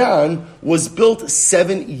Canaan, was built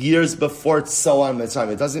 7 years before Tzoan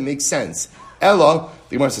Mitzrayim? It doesn't make sense. Ella,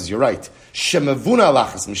 the Gemara says, you're right. Shemavuna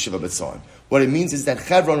lachas mishiva b'Tzoan. What it means is that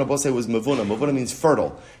Chevron, I will say, was mavuna. Mavuna means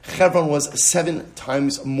fertile. Chevron was 7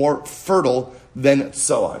 times more fertile than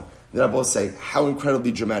Tzoan. Then I will say, how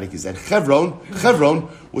incredibly dramatic is that? Chevron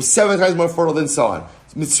was 7 times more fertile than Tzoan.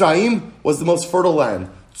 Mitzrayim was the most fertile land.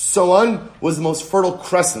 Tzoan was the most fertile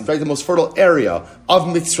crescent, right? The most fertile area of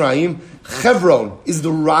Mitzrayim. Chevron is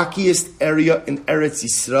the rockiest area in Eretz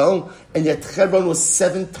Yisrael, and yet Chevron was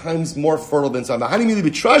 7 times more fertile than Tzoan.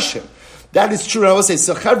 That is true. And I will say,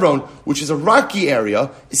 so Chevron, which is a rocky area,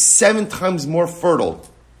 is 7 times more fertile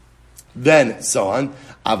than Tzoan.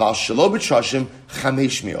 Aval shelo b'trashim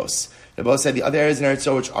chamesh mios. The Bible said the other areas in Eretz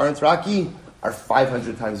Yisrael which aren't rocky are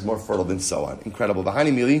 500 times more fertile than so on. Incredible.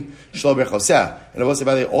 V'hani mili shlo bechoseh. And I will say,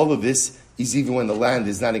 by the way, all of this is even when the land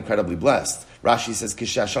is not incredibly blessed. Rashi says,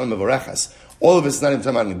 Kishashon mevorechas. All of it's not even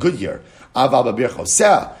talking about in a good year. Aval b'bir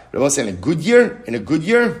choseh. I will say, in a good year,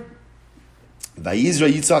 Vayizra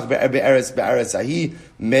Yitzchak be'eretz ahi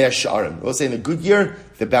mea sha'arim. I will say, in a good year,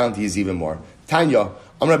 the bounty is even more. Tanya,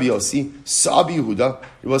 Rabbi Yossi, Sa'ah Yehuda.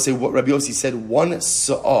 You will say what Rabbi Yossi said, one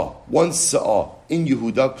sa'ah in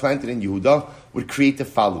Yehuda, planted in Yehuda, would create the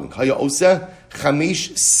following. Haya oseh,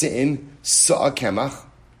 chamesh se'in sa'ah kemach.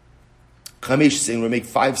 Chamesh se'in would make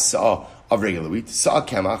 5 sa'ah of regular wheat. Sa'ah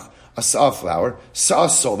kemach, a sa'ah flour. Sa'ah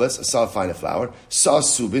soles, a sa'ah finer flour. Sa'ah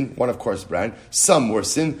subin, one of course brand. Sa'ah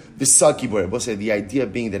morsin, the sa'ah kibur. We'll say the idea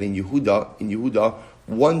being that in Yehuda,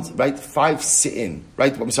 5 se'in,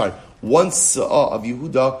 right? I'm sorry. 1 sa'ah of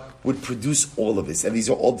Yehuda would produce all of this. And these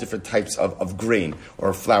are all different types of grain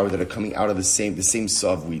or flour that are coming out of the same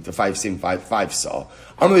sa'ah of wheat, the five sa'ah.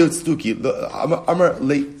 Amar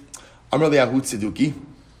le'Yahu Tzeduki.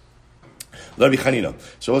 Rabbi Chanina.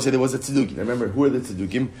 So I'll say there was a Tzeduki. Remember, who are the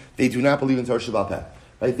Tzedukim? They do not believe in Torah Sheba'al Peh.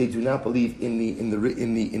 Right? They do not believe in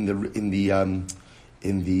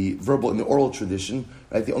the oral tradition,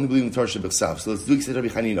 right? They only believe in Torah Shebechsav. So let's do it. Rabbi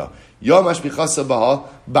Chanina. Yom Ashbichasa Baha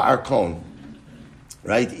Ba'arkon.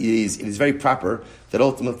 Right? It is very proper that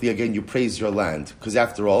ultimately, again, you praise your land. Because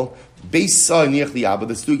after all, Beis Sa Niach Li'aba,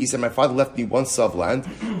 the Stugi said, my father left me 1 sa'ah of land.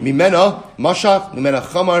 Mimena Mashach, Mimena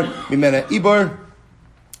Chamar, Mimena Ibar,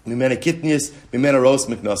 Mimena Kitnius, Mimena Ros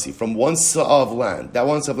Miknasi. From 1 sa'ah of land. That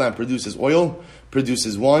 1 sa'ah of land produces oil,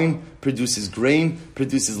 produces wine, produces grain,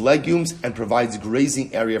 produces legumes, and provides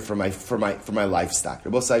grazing area for my livestock.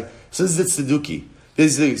 Rabbi say, so this is Tzeduki.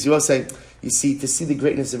 This is you will say, you see, to see the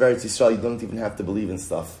greatness of Eretz Yisrael, you don't even have to believe in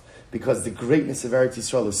stuff. Because the greatness of Eretz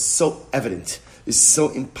Yisrael is so evident, is so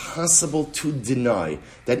impossible to deny,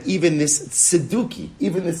 that even this Tzeduki,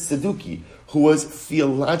 who was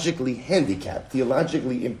theologically handicapped,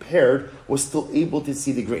 theologically impaired, was still able to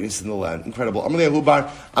see the greatness in the land. Incredible. Amar bar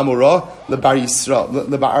Amorah lebar Yisrael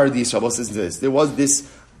lebar Yisrael. Listen to this. There was this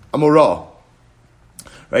Amorah,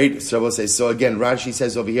 right? So I will say. So again, Rashi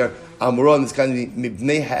says over here, Amorah in this kind of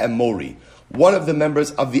Mibnei HaEmori, one of the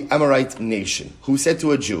members of the Amorite nation, who said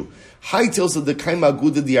to a Jew, "Hi, tilso the kaima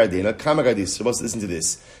guda diardena kamagadis." So listen to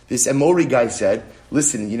this. This Amori guy said,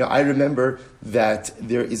 "Listen, I remember that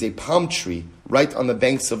there is a palm tree right on the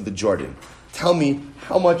banks of the Jordan. Tell me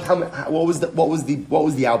what was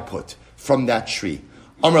the output from that tree?"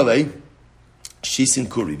 Amrle, shisin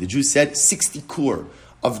kuri. The Jew said 60 kur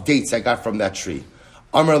of dates I got from that tree.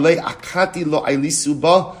 Amrle akati lo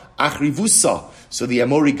ailisuba achrivusa. So the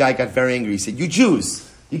Amori guy got very angry. He said, "You Jews,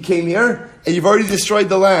 you came here and you've already destroyed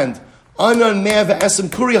the land.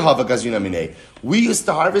 We used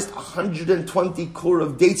to harvest 120 kur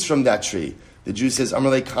of dates from that tree." The Jew says,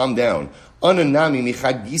 "Amalei, calm down. I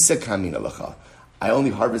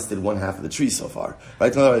only harvested 1/2 of the tree so far."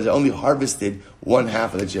 Right? In other words, I only harvested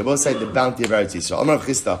 1/2 of the tree. I both say the bounty of Eretz Yisrael.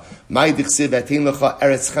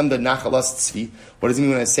 What does it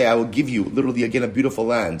mean when I say I will give you, literally again, a beautiful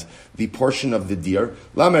land, the portion of the deer?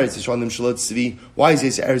 Why is this Eretz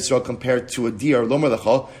Yisrael compared to a deer?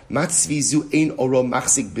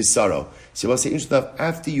 So I will say, interesting enough,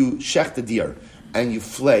 after you shech the deer and you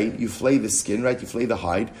flay the skin, right? You flay the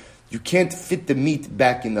hide. You can't fit the meat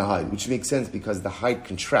back in the hide, which makes sense because the hide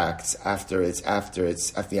contracts after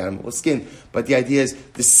the animal skin. But the idea is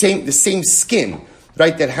the same skin,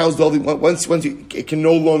 right? That housed all the once it can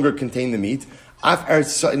no longer contain the meat. Both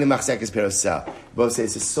say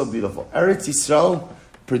this is so beautiful. Eretz Yisrael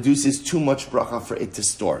produces too much bracha for it to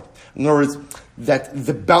store. In other words, that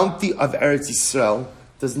the bounty of Eretz Yisrael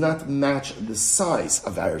does not match the size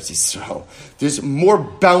of Eretz Yisrael. There's more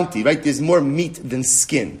bounty, right? There's more meat than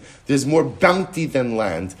skin. There's more bounty than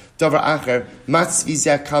land. Davar acher, matzvi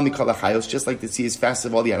zeh kal mikol hachayos, just like the sea is fast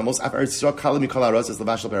of all the animals. Eretz Yisrael kal mikol haros as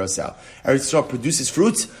lavash perosel. Eretz Yisrael produces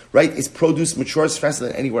fruits, right? Its produce matures faster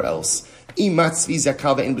than anywhere else. Matzvi zeh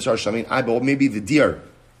kal ve'en b'shar shamin. Maybe the deer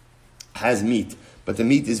has meat, but the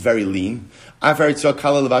meat is very lean.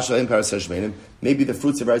 Maybe the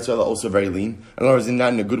fruits of Eretz Yisrael are also very lean. In other words,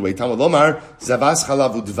 not in a good way. Talmud Lomar, zavas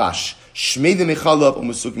chalav udvash. Shmeidim mechalav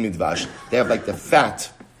umusukim midvash. They have like the fat,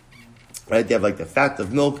 right? They have like the fat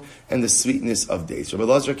of milk and the sweetness of dates. Rabbi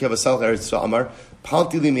Elazar kevasal Eretz Yisrael Amar,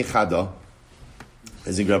 palti li mechada.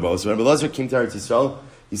 As in Grabo. So when Rabbi Elazar came to Eretz Yisrael,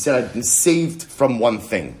 he said, "I've been saved from one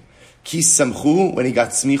thing." Ki samchu, when he got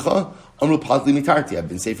smicha, amru palti mitarti. I've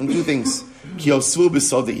been saved from 2 things. When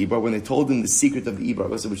they told him the secret of the Ibar,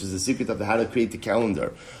 which is the secret of how to create the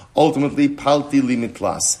calendar. Ultimately, palti li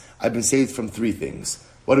mitlas. I've been saved from 3 things.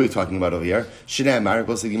 What are we talking about over here? Shnei Amar,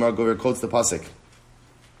 the Gemara go over quotes the pasuk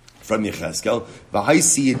from Yechezkel.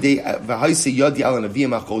 V'haisi yadi al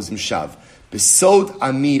anaviyim achozim shav. Besod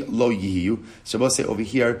ami lo yihiyu. So we'll say over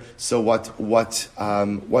here. So what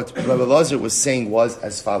Rabbi Lazar was saying was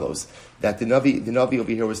as follows: that the Navi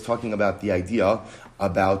over here was talking about the idea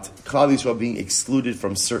about Klal Yisrael being excluded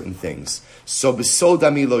from certain things. So besod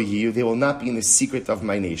ami lo yihiyu, they will not be in the secret of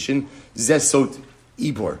my nation. Zesod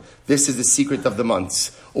Ibor. This is the secret of the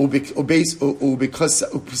months. Ubiksav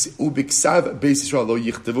beis Yisrael lo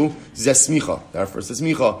yichtavu zesmicha. Therefore,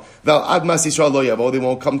 zesmicha. Val admas Yisrael lo yavo. They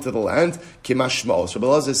won't come to the land. Kimashmo. So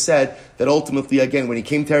Rabbi Elazar said that ultimately, again, when he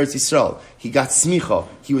came to Eretz Yisrael, he got smicha.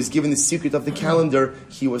 He was given the secret of the calendar.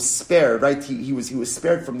 He was spared. Right? He was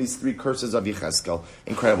spared from these three curses of Yechezkel.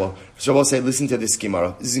 Incredible. So Rabbi said, listen to this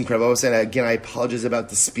Gemara. This is incredible. I was saying again, I apologize about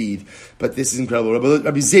the speed, but this is incredible.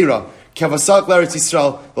 Rabbi Zera. Kavasak l'Eretz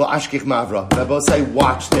Yisrael lo ashkich mavra. Rabbi say,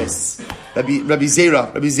 watch this. Rabbi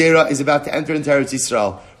Zera is about to enter into Eretz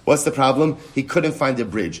Yisrael. What's the problem? He couldn't find a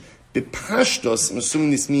bridge. B'pashtos, I'm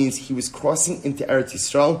assuming this means he was crossing into Eretz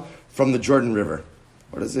Yisrael from the Jordan River.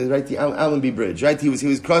 What is it? Right, the Allenby Bridge. Right, he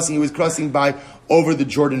was crossing by over the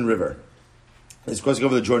Jordan River. He was crossing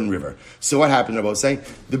over the Jordan River. So what happened? Rabbi was saying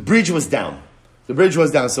the bridge was down. The bridge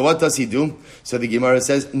was down. So what does he do? So the Gemara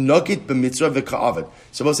says, "Nokit b'mitzvah v'ka'avet."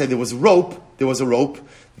 So we'll say there was a rope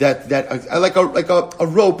that like a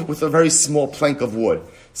rope with a very small plank of wood.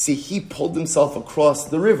 See, he pulled himself across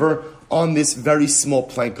the river on this very small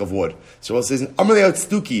plank of wood. So we'll say, "Amalei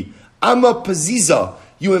Stuki, Ama Paziza,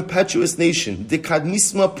 you impetuous nation,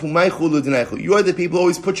 Dekadmisma pumaychu ludinaychu. You are the people who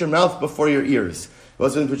always put your mouth before your ears."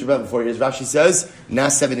 What's going to put your mouth before your ears? Rashi says,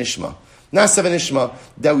 "Nasev Ishma." Nasav and Ishma,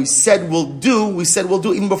 that we said we'll do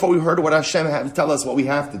even before we heard what Hashem had to tell us what we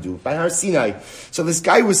have to do. By Har Sinai. So this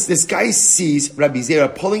guy sees Rabbi Zera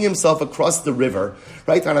pulling himself across the river,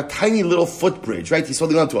 right, on a tiny little footbridge, right? He's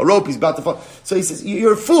holding onto a rope, he's about to fall. So he says,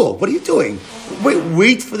 "You're a fool, what are you doing?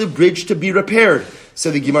 Wait for the bridge to be repaired."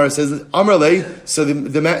 So the Gemara says, Amrle, so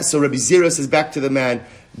Rabbi Zera says back to the man,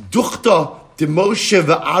 Duchta de Moshe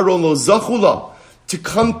ve'Aaron lo zachula. To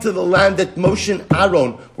come to the land that Moshe and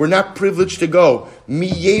Aaron were not privileged to go. Mi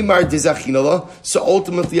yemar dezachinala. So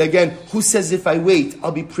ultimately, again, who says if I wait,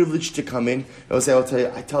 I'll be privileged to come in? I'll tell you,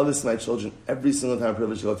 I tell this to my children every single time I'm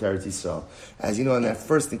privileged to go to Eretz Yisrael. As you know, in that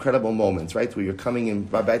first incredible moment, right, where you're coming in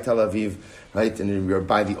by Tel Aviv, right, and you're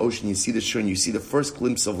by the ocean, you see the shore, and you see the first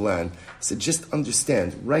glimpse of land. So just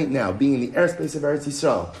understand, right now, being in the airspace of Eretz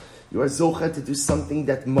Yisrael, you are zocheh to do something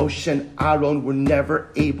that Moshe and Aaron were never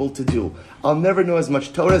able to do. I'll never know as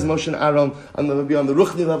much Torah as Moshe and Aaron. I'll never be on the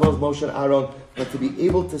Ruchni level as Moshe and Aaron. But to be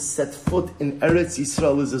able to set foot in Eretz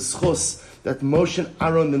Yisrael is a schus that Moshe and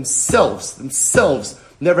Aaron themselves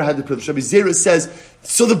never had the privilege. Rabbi Zera says,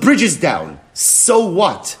 so the bridge is down. So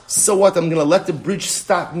what? I'm going to let the bridge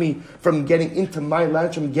stop me from getting into my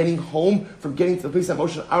land, from getting home, from getting to the place that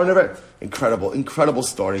Moshe and Aaron never. Incredible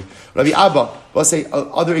story. Rabbi Abba, we'll say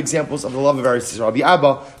other examples of the love of Eretz Yisrael. Rabbi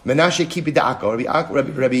Abba, Menashe Kipi Akko.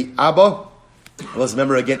 Rabbi Abba, let's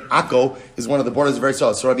remember again, Akko is one of the borders of Eretz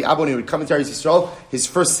Yisrael. So Rabbi Abba, when he would come into Eretz Yisrael, his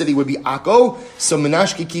first city would be Akko. So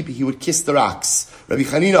Menashe Kipi, he would kiss the rocks. Rabbi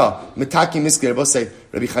Chanina, Metaki Miske, Rabbi say,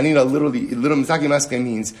 Rabbi Chanina literally Metaki Miske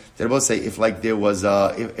means that Rabbi say if there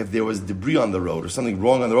was debris on the road or something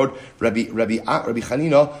wrong on the road, Rabbi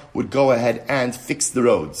Chanina would go ahead and fix the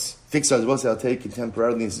roads. Rabbi say, I'll tell you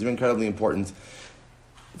contemporarily, this is incredibly important.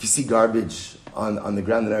 If you see garbage on the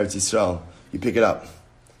ground in Eretz Yisrael, you pick it up.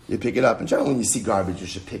 And generally when you see garbage, you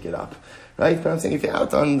should pick it up. Right? But I'm saying if you're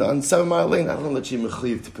out on 7 Mile Lane, I don't want to let you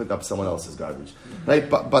mechiv to pick up someone else's garbage. Right?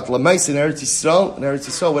 But Lamais in Eretz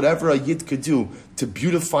Yisrael, whatever a Yid could do to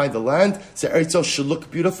beautify the land, so Eretz Yisrael should look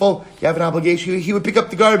beautiful, you have an obligation, he would pick up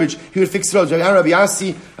the garbage, he would fix the roads. Rabbi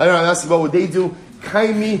Yassi, what would they do?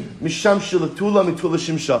 Kaimi misham shilatula mitula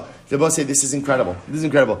shimsha. The boss say this is incredible.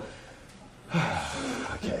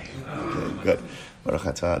 Okay, good. Baruch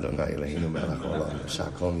atah Adonai Eloheinu melech haolam,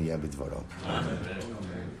 shakol yeh b'dvaro.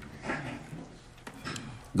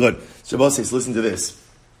 Good. So boss says, listen to this.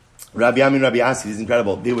 Rabbi Yamin, Rabbi Asi, this is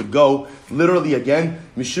incredible. They would go literally again,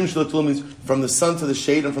 mishum shilatula means from the sun to the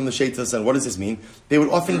shade and from the shade to the sun. What does this mean? They would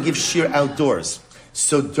often give shir outdoors.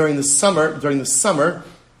 So during the summer,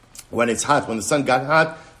 when it's hot, when the sun got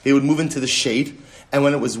hot, they would move into the shade. And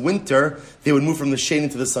when it was winter, they would move from the shade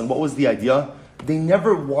into the sun. What was the idea? They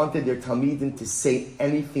never wanted their Talmidim to say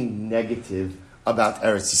anything negative about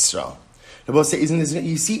Eretz Yisrael. The Rebbe says,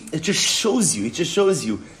 you see, it just shows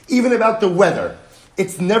you, even about the weather.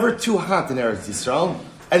 It's never too hot in Eretz Yisrael,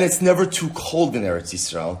 and it's never too cold in Eretz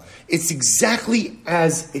Yisrael. It's exactly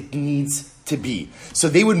as it needs to be. So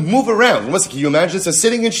they would move around. Can you imagine? So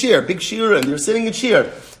sitting in shear, big shear, and they're sitting in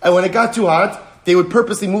shear. And when it got too hot, they would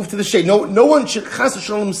purposely move to the shade. No one should chas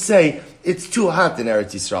v'shalom say it's too hot in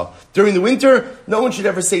Eretz Yisrael. During the winter, no one should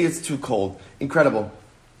ever say it's too cold. Incredible.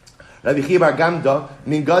 Rabbi Chia bar Gamda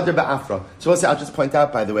min gader ba'afra. So I'll just point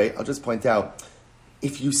out, by the way,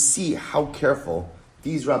 if you see how careful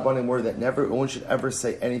these Rabbanim were that no one should ever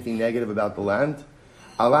say anything negative about the land,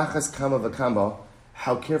 alachas kama v'kama,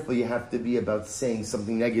 how careful you have to be about saying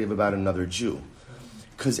something negative about another Jew.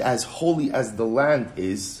 Because as holy as the land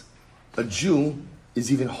is, a Jew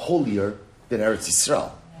is even holier than Eretz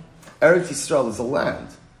Yisrael. Eretz Yisrael is a land,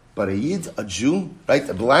 but a Yid, a Jew, right?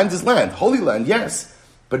 The land is land, holy land, yes,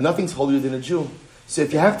 but nothing's holier than a Jew. So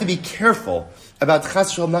if you have to be careful about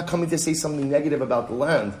Chas Shalom not coming to say something negative about the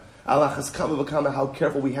land, Allah has come of how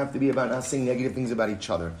careful we have to be about not saying negative things about each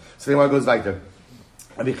other. So the Gemara goes weiter.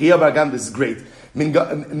 Rabbi Chia bar Gamda, this is great.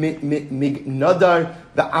 Nadar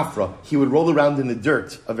the Afra, he would roll around in the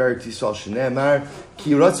dirt of Eretz Yisrael. Shneimar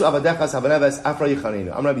ki ratzu avadechas havanavas Afra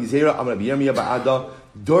yichanenu. Am Rabbi Zera, Am Rabbi Yirmiyah ba'ada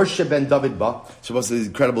Dorshe ben David ba. So what's this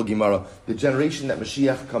incredible Gemara? The generation that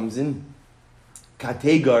Mashiach comes in,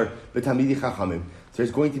 Kategar v'tamidi chachamim.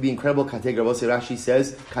 There's going to be incredible kategar. Rashi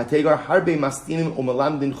says, kategar harbe mastinim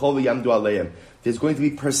umalamdin chol v'yamdu aleim. There's going to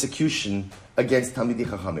be persecution against Talmidei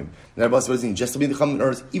Chachamim. And what is just Talmidei Chachamim,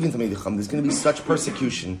 or even Talmidei Chachamim. There's going to be such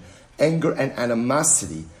persecution, anger, and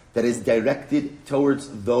animosity that is directed towards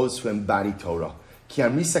those who embody Torah. Ki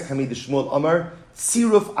amrisa kamid Shmuel Amar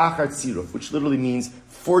tziruf achar tziruf, which literally means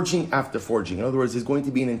forging after forging. In other words, there's going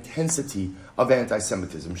to be an intensity of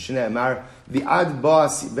anti-Semitism. Shnei Amar the ad ba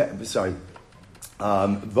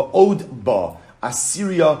the od ba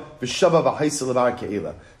Assyria v'shava v'haisa levar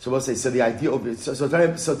ke'ela. So we'll say, so the idea of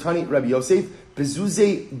so Tani Rabbi Yosef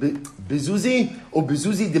bezuzi or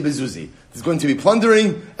bezuzi de bezuzi. There's going to be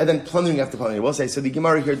plundering and then plundering after plundering. We'll say, so the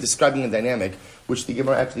Gemara here describing a dynamic which the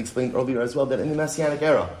Gemara actually explained earlier as well, that in the Messianic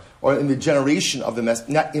era, or in the generation of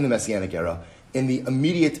not in the Messianic era, in the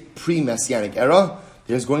immediate pre-Messianic era,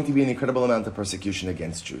 there's going to be an incredible amount of persecution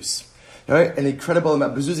against Jews. Right? An incredible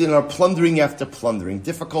amount. Bezuzin are plundering after plundering,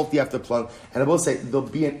 difficulty after plundering. And I will say, there'll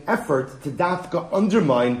be an effort to dafka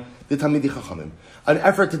undermine the Talmidei Chachamim. An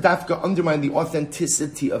effort to dafka undermine the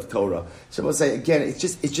authenticity of Torah. So I will say, again, it's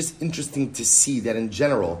just interesting to see that in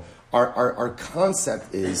general, our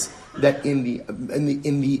concept is that in the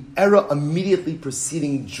era immediately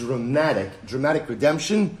preceding dramatic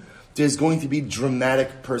redemption, there's going to be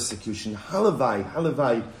dramatic persecution.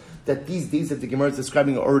 Halavai, that these days that the Gemara is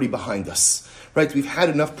describing are already behind us. Right? We've had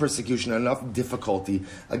enough persecution, enough difficulty.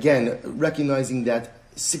 Again, recognizing that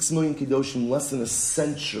 6 million Kedoshim less than a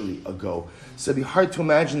century ago. So it'd be hard to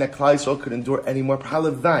imagine that Klal Yisrael could endure any more.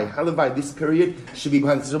 Halavai, this period should be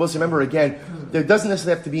behind us. So supposed to remember again, there doesn't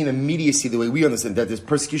necessarily have to be an immediacy the way we understand that there's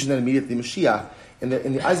persecution that immediately Mashiach. In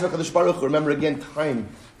the eyes of HaKadosh Baruch Hu, remember again, time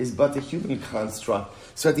is but a human construct.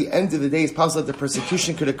 So at the end of the day, it's possible that the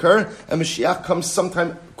persecution could occur, and Mashiach comes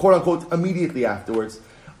sometime, quote unquote, immediately afterwards.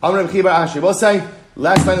 Amar Rabbi Chia bar Ashi. We'll say,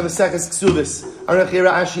 last line of the second Ksubis. Amar Rabbi Chia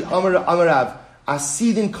bar Ashi, Amar Rav,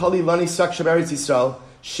 Asidin Kali Lani Sak Shabaritz Yisrael,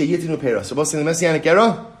 Sheyitin Upera. So we'll say in the Messianic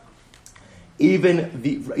era, even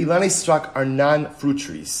the Ilani Strak are non-fruit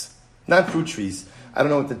trees. Non-fruit trees. I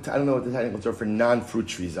don't know what the technical term for non-fruit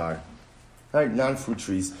trees are. Right, non-fruit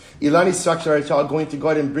trees. Ilani structure are going to go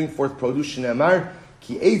ahead and bring forth produce. Shneimar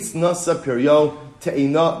ki eitz nasa perio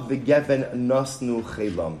te'ina v'geven nasnu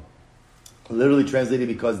chelam. Literally translated,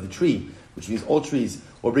 because the tree, which means all trees,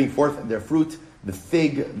 will bring forth their fruit. The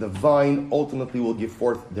fig, the vine, ultimately will give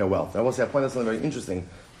forth their wealth. Now, I will say, I point out something very interesting.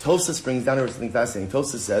 Tosas brings down here something fascinating.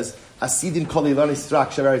 Tosas says, "Asidin kol ilani strak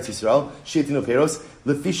shabaritz Yisrael sheitinu peros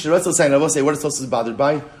lefi shiratzal sayin." I will say, what is Tosas bothered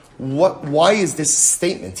by? Why is this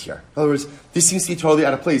statement here? In other words, this seems to be totally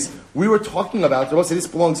out of place. We were talking about, I will say this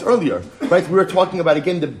belongs earlier, right? We were talking about,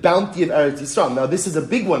 again, the bounty of Eretz Yisrael. Now, this is a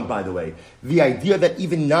big one, by the way. The idea that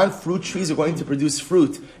even non-fruit trees are going to produce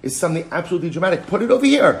fruit is something absolutely dramatic. Put it over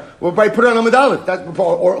here. Or put it on Amud Aleph,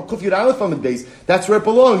 or Kuf Yud Aleph Amud Beis. That's where it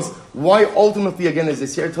belongs. Why ultimately, again, is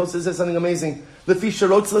this here? Tosas says something amazing. Lefi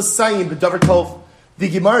sharotz l'sayim b'davar tov. The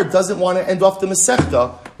Gemara doesn't want to end off the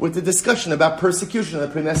Masechta with the discussion about persecution in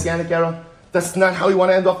the pre-Messianic era. That's not how we want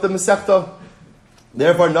to end off the Masechta.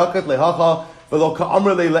 Therefore, nakat lehacha v'lo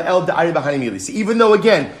ka'amr le'el da'ari b'hanim yili. Even though,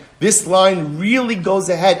 again, this line really goes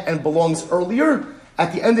ahead and belongs earlier,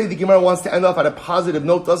 At the end of the Gemara wants to end off at a positive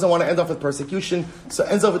note, doesn't want to end off with persecution, so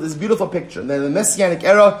ends off with this beautiful picture. And then in the Messianic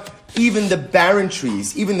era, even the barren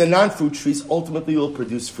trees, even the non-fruit trees, ultimately will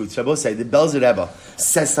produce fruits. Rabbi say, the Belzer Rebbe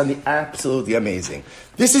says something absolutely amazing.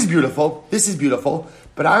 This is beautiful,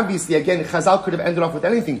 but obviously, again, Chazal could have ended off with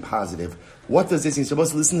anything positive. What does this mean? So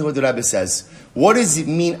let's listen to what the Rebbe says. What does it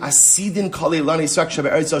mean? Asidin kali lani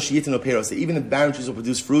that even the barren trees will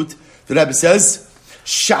produce fruit. The Rebbe says,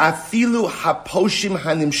 Sha'afilu haposhim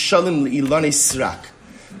hanim shalim li'ilani srak.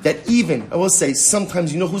 That even, I will say,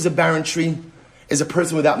 sometimes you know who's a barren tree? Is a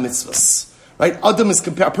person without mitzvahs. Right?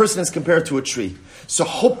 A person is compared to a tree. So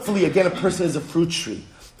hopefully, again, a person is a fruit tree.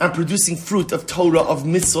 I'm producing fruit of Torah, of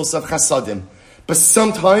mitzvahs, of chasadim. But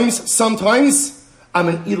sometimes, I'm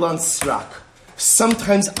an ilan srak.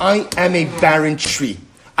 Sometimes I am a barren tree.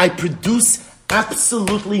 I produce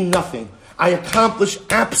absolutely nothing. I accomplish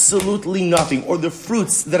absolutely nothing. Or the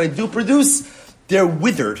fruits that I do produce, they're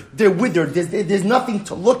withered. There's nothing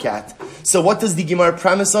to look at. So what does the Gemara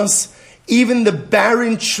promise us? Even the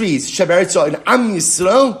barren trees, Sheberetza and Am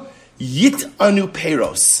Yisrael, Yit Anu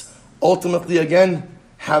Peiros, ultimately again,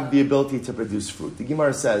 have the ability to produce fruit. The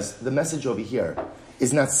Gemara says, the message over here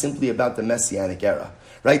is not simply about the Messianic era.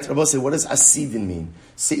 Right? Rabbi say, what does Asidin mean?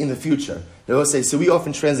 Say in the future. Rabbi say, so we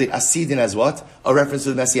often translate Asidin as what? A reference to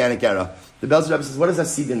the Messianic era. The Belzer Rebbe says, what does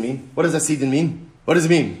Asidin mean? What does Asidin mean? What does it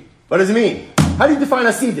mean? What does it mean? How do you define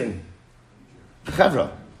Asidin?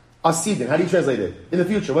 Chavra. Asidin. How do you translate it? In the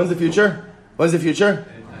future. When's the future? When's the future?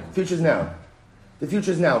 The future's now. The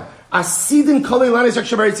future's now. Asidin kol ilanis rak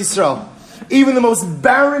sheberetz Yisrael. Even the most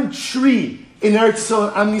barren tree in Eretz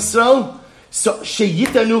Yisrael, Am Yisrael, so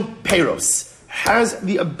sheyitanu peiros, has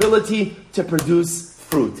the ability to produce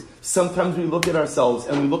fruit. Sometimes we look at ourselves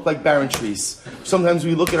and we look like barren trees. Sometimes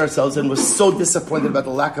we look at ourselves and we're so disappointed about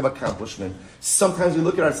the lack of accomplishment. Sometimes we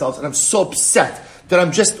look at ourselves and I'm so upset that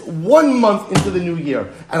I'm just 1 month into the new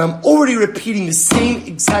year and I'm already repeating the same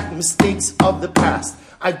exact mistakes of the past.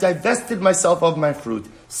 I divested myself of my fruit.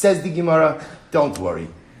 Says the Gemara, don't worry.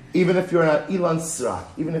 Even if you're an ilan srak,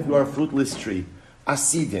 even if you are a fruitless tree,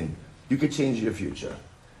 asidin, you could change your future.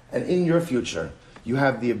 And in your future, you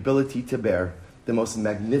have the ability to bear the most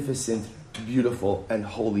magnificent, beautiful, and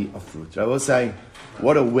holy of fruit. I will say,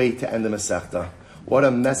 what a way to end the Masechta. What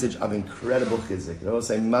a message of incredible chizik. I will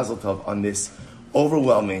say, mazel tov on this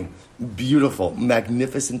overwhelming, beautiful,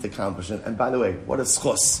 magnificent accomplishment. And by the way, what a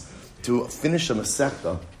schos to finish a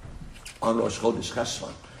Masechta on Rosh Chodesh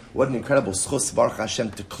Cheshvan. What an incredible schos, Baruch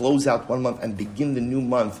Hashem, to close out 1 month and begin the new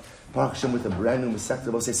month, Baruch Hashem, with a brand new Masechta.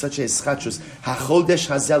 We'll say such a eschachus. HaChodesh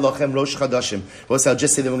hazeh lochem Rosh Chodashim. We'll say, I'll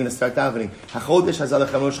just say that we're going to start davening. HaChodesh hazeh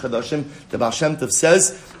lochem Rosh Chodashim. The Baal Shem Tov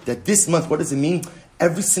says that this month, what does it mean?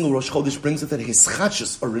 Every single Rosh Chodesh brings with it a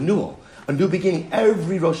eschachus, or renewal, a new beginning.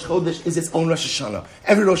 Every Rosh Chodesh is its own Rosh Hashanah.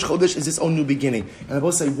 Every Rosh Chodesh is its own new beginning. And I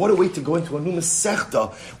will say, what a way to go into a new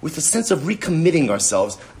Masechta with a sense of recommitting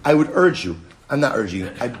ourselves. I would urge you, I'm not urging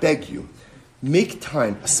you, I beg you, make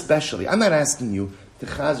time, especially, I'm not asking you to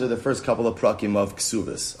chazer the first couple of prakim of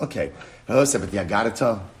Ksuvas. Okay, but the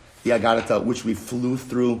Agarata, which we flew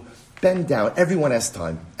through, bend down. Everyone has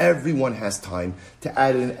time. Everyone has time to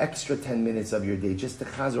add an extra 10 minutes of your day just to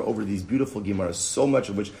chazer over these beautiful Gemaras, so much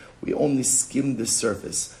of which we only skim the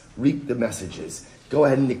surface, reap the messages. Go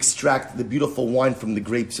ahead and extract the beautiful wine from the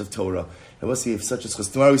grapes of Torah. And we'll see if such as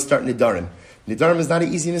tomorrow we start Nidarim. Nidarim is not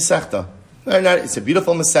an easy Masechta. It's a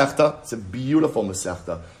beautiful Masechta. It's a beautiful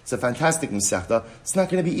Masechta. It's a fantastic Masechta. It's not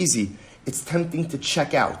going to be easy. It's tempting to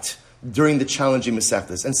check out during the challenging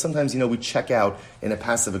Masechtas. And sometimes, we check out in a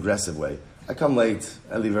passive-aggressive way. I come late.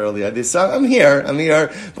 I leave early. I'm here.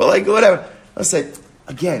 But whatever. I'll say,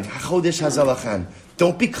 again, HaChodesh hazalachan.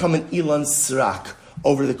 Don't become an ilan srak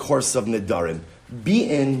over the course of Nidarim. Be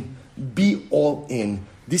in. Be all in.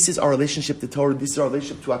 This is our relationship to Torah. This is our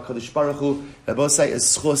relationship to HaKadosh Baruch Hu. Rabbi say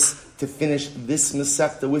is schus to finish this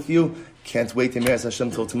Masechta with you. Can't wait to Me'ez Hashem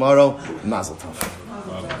till tomorrow. Mazel tov.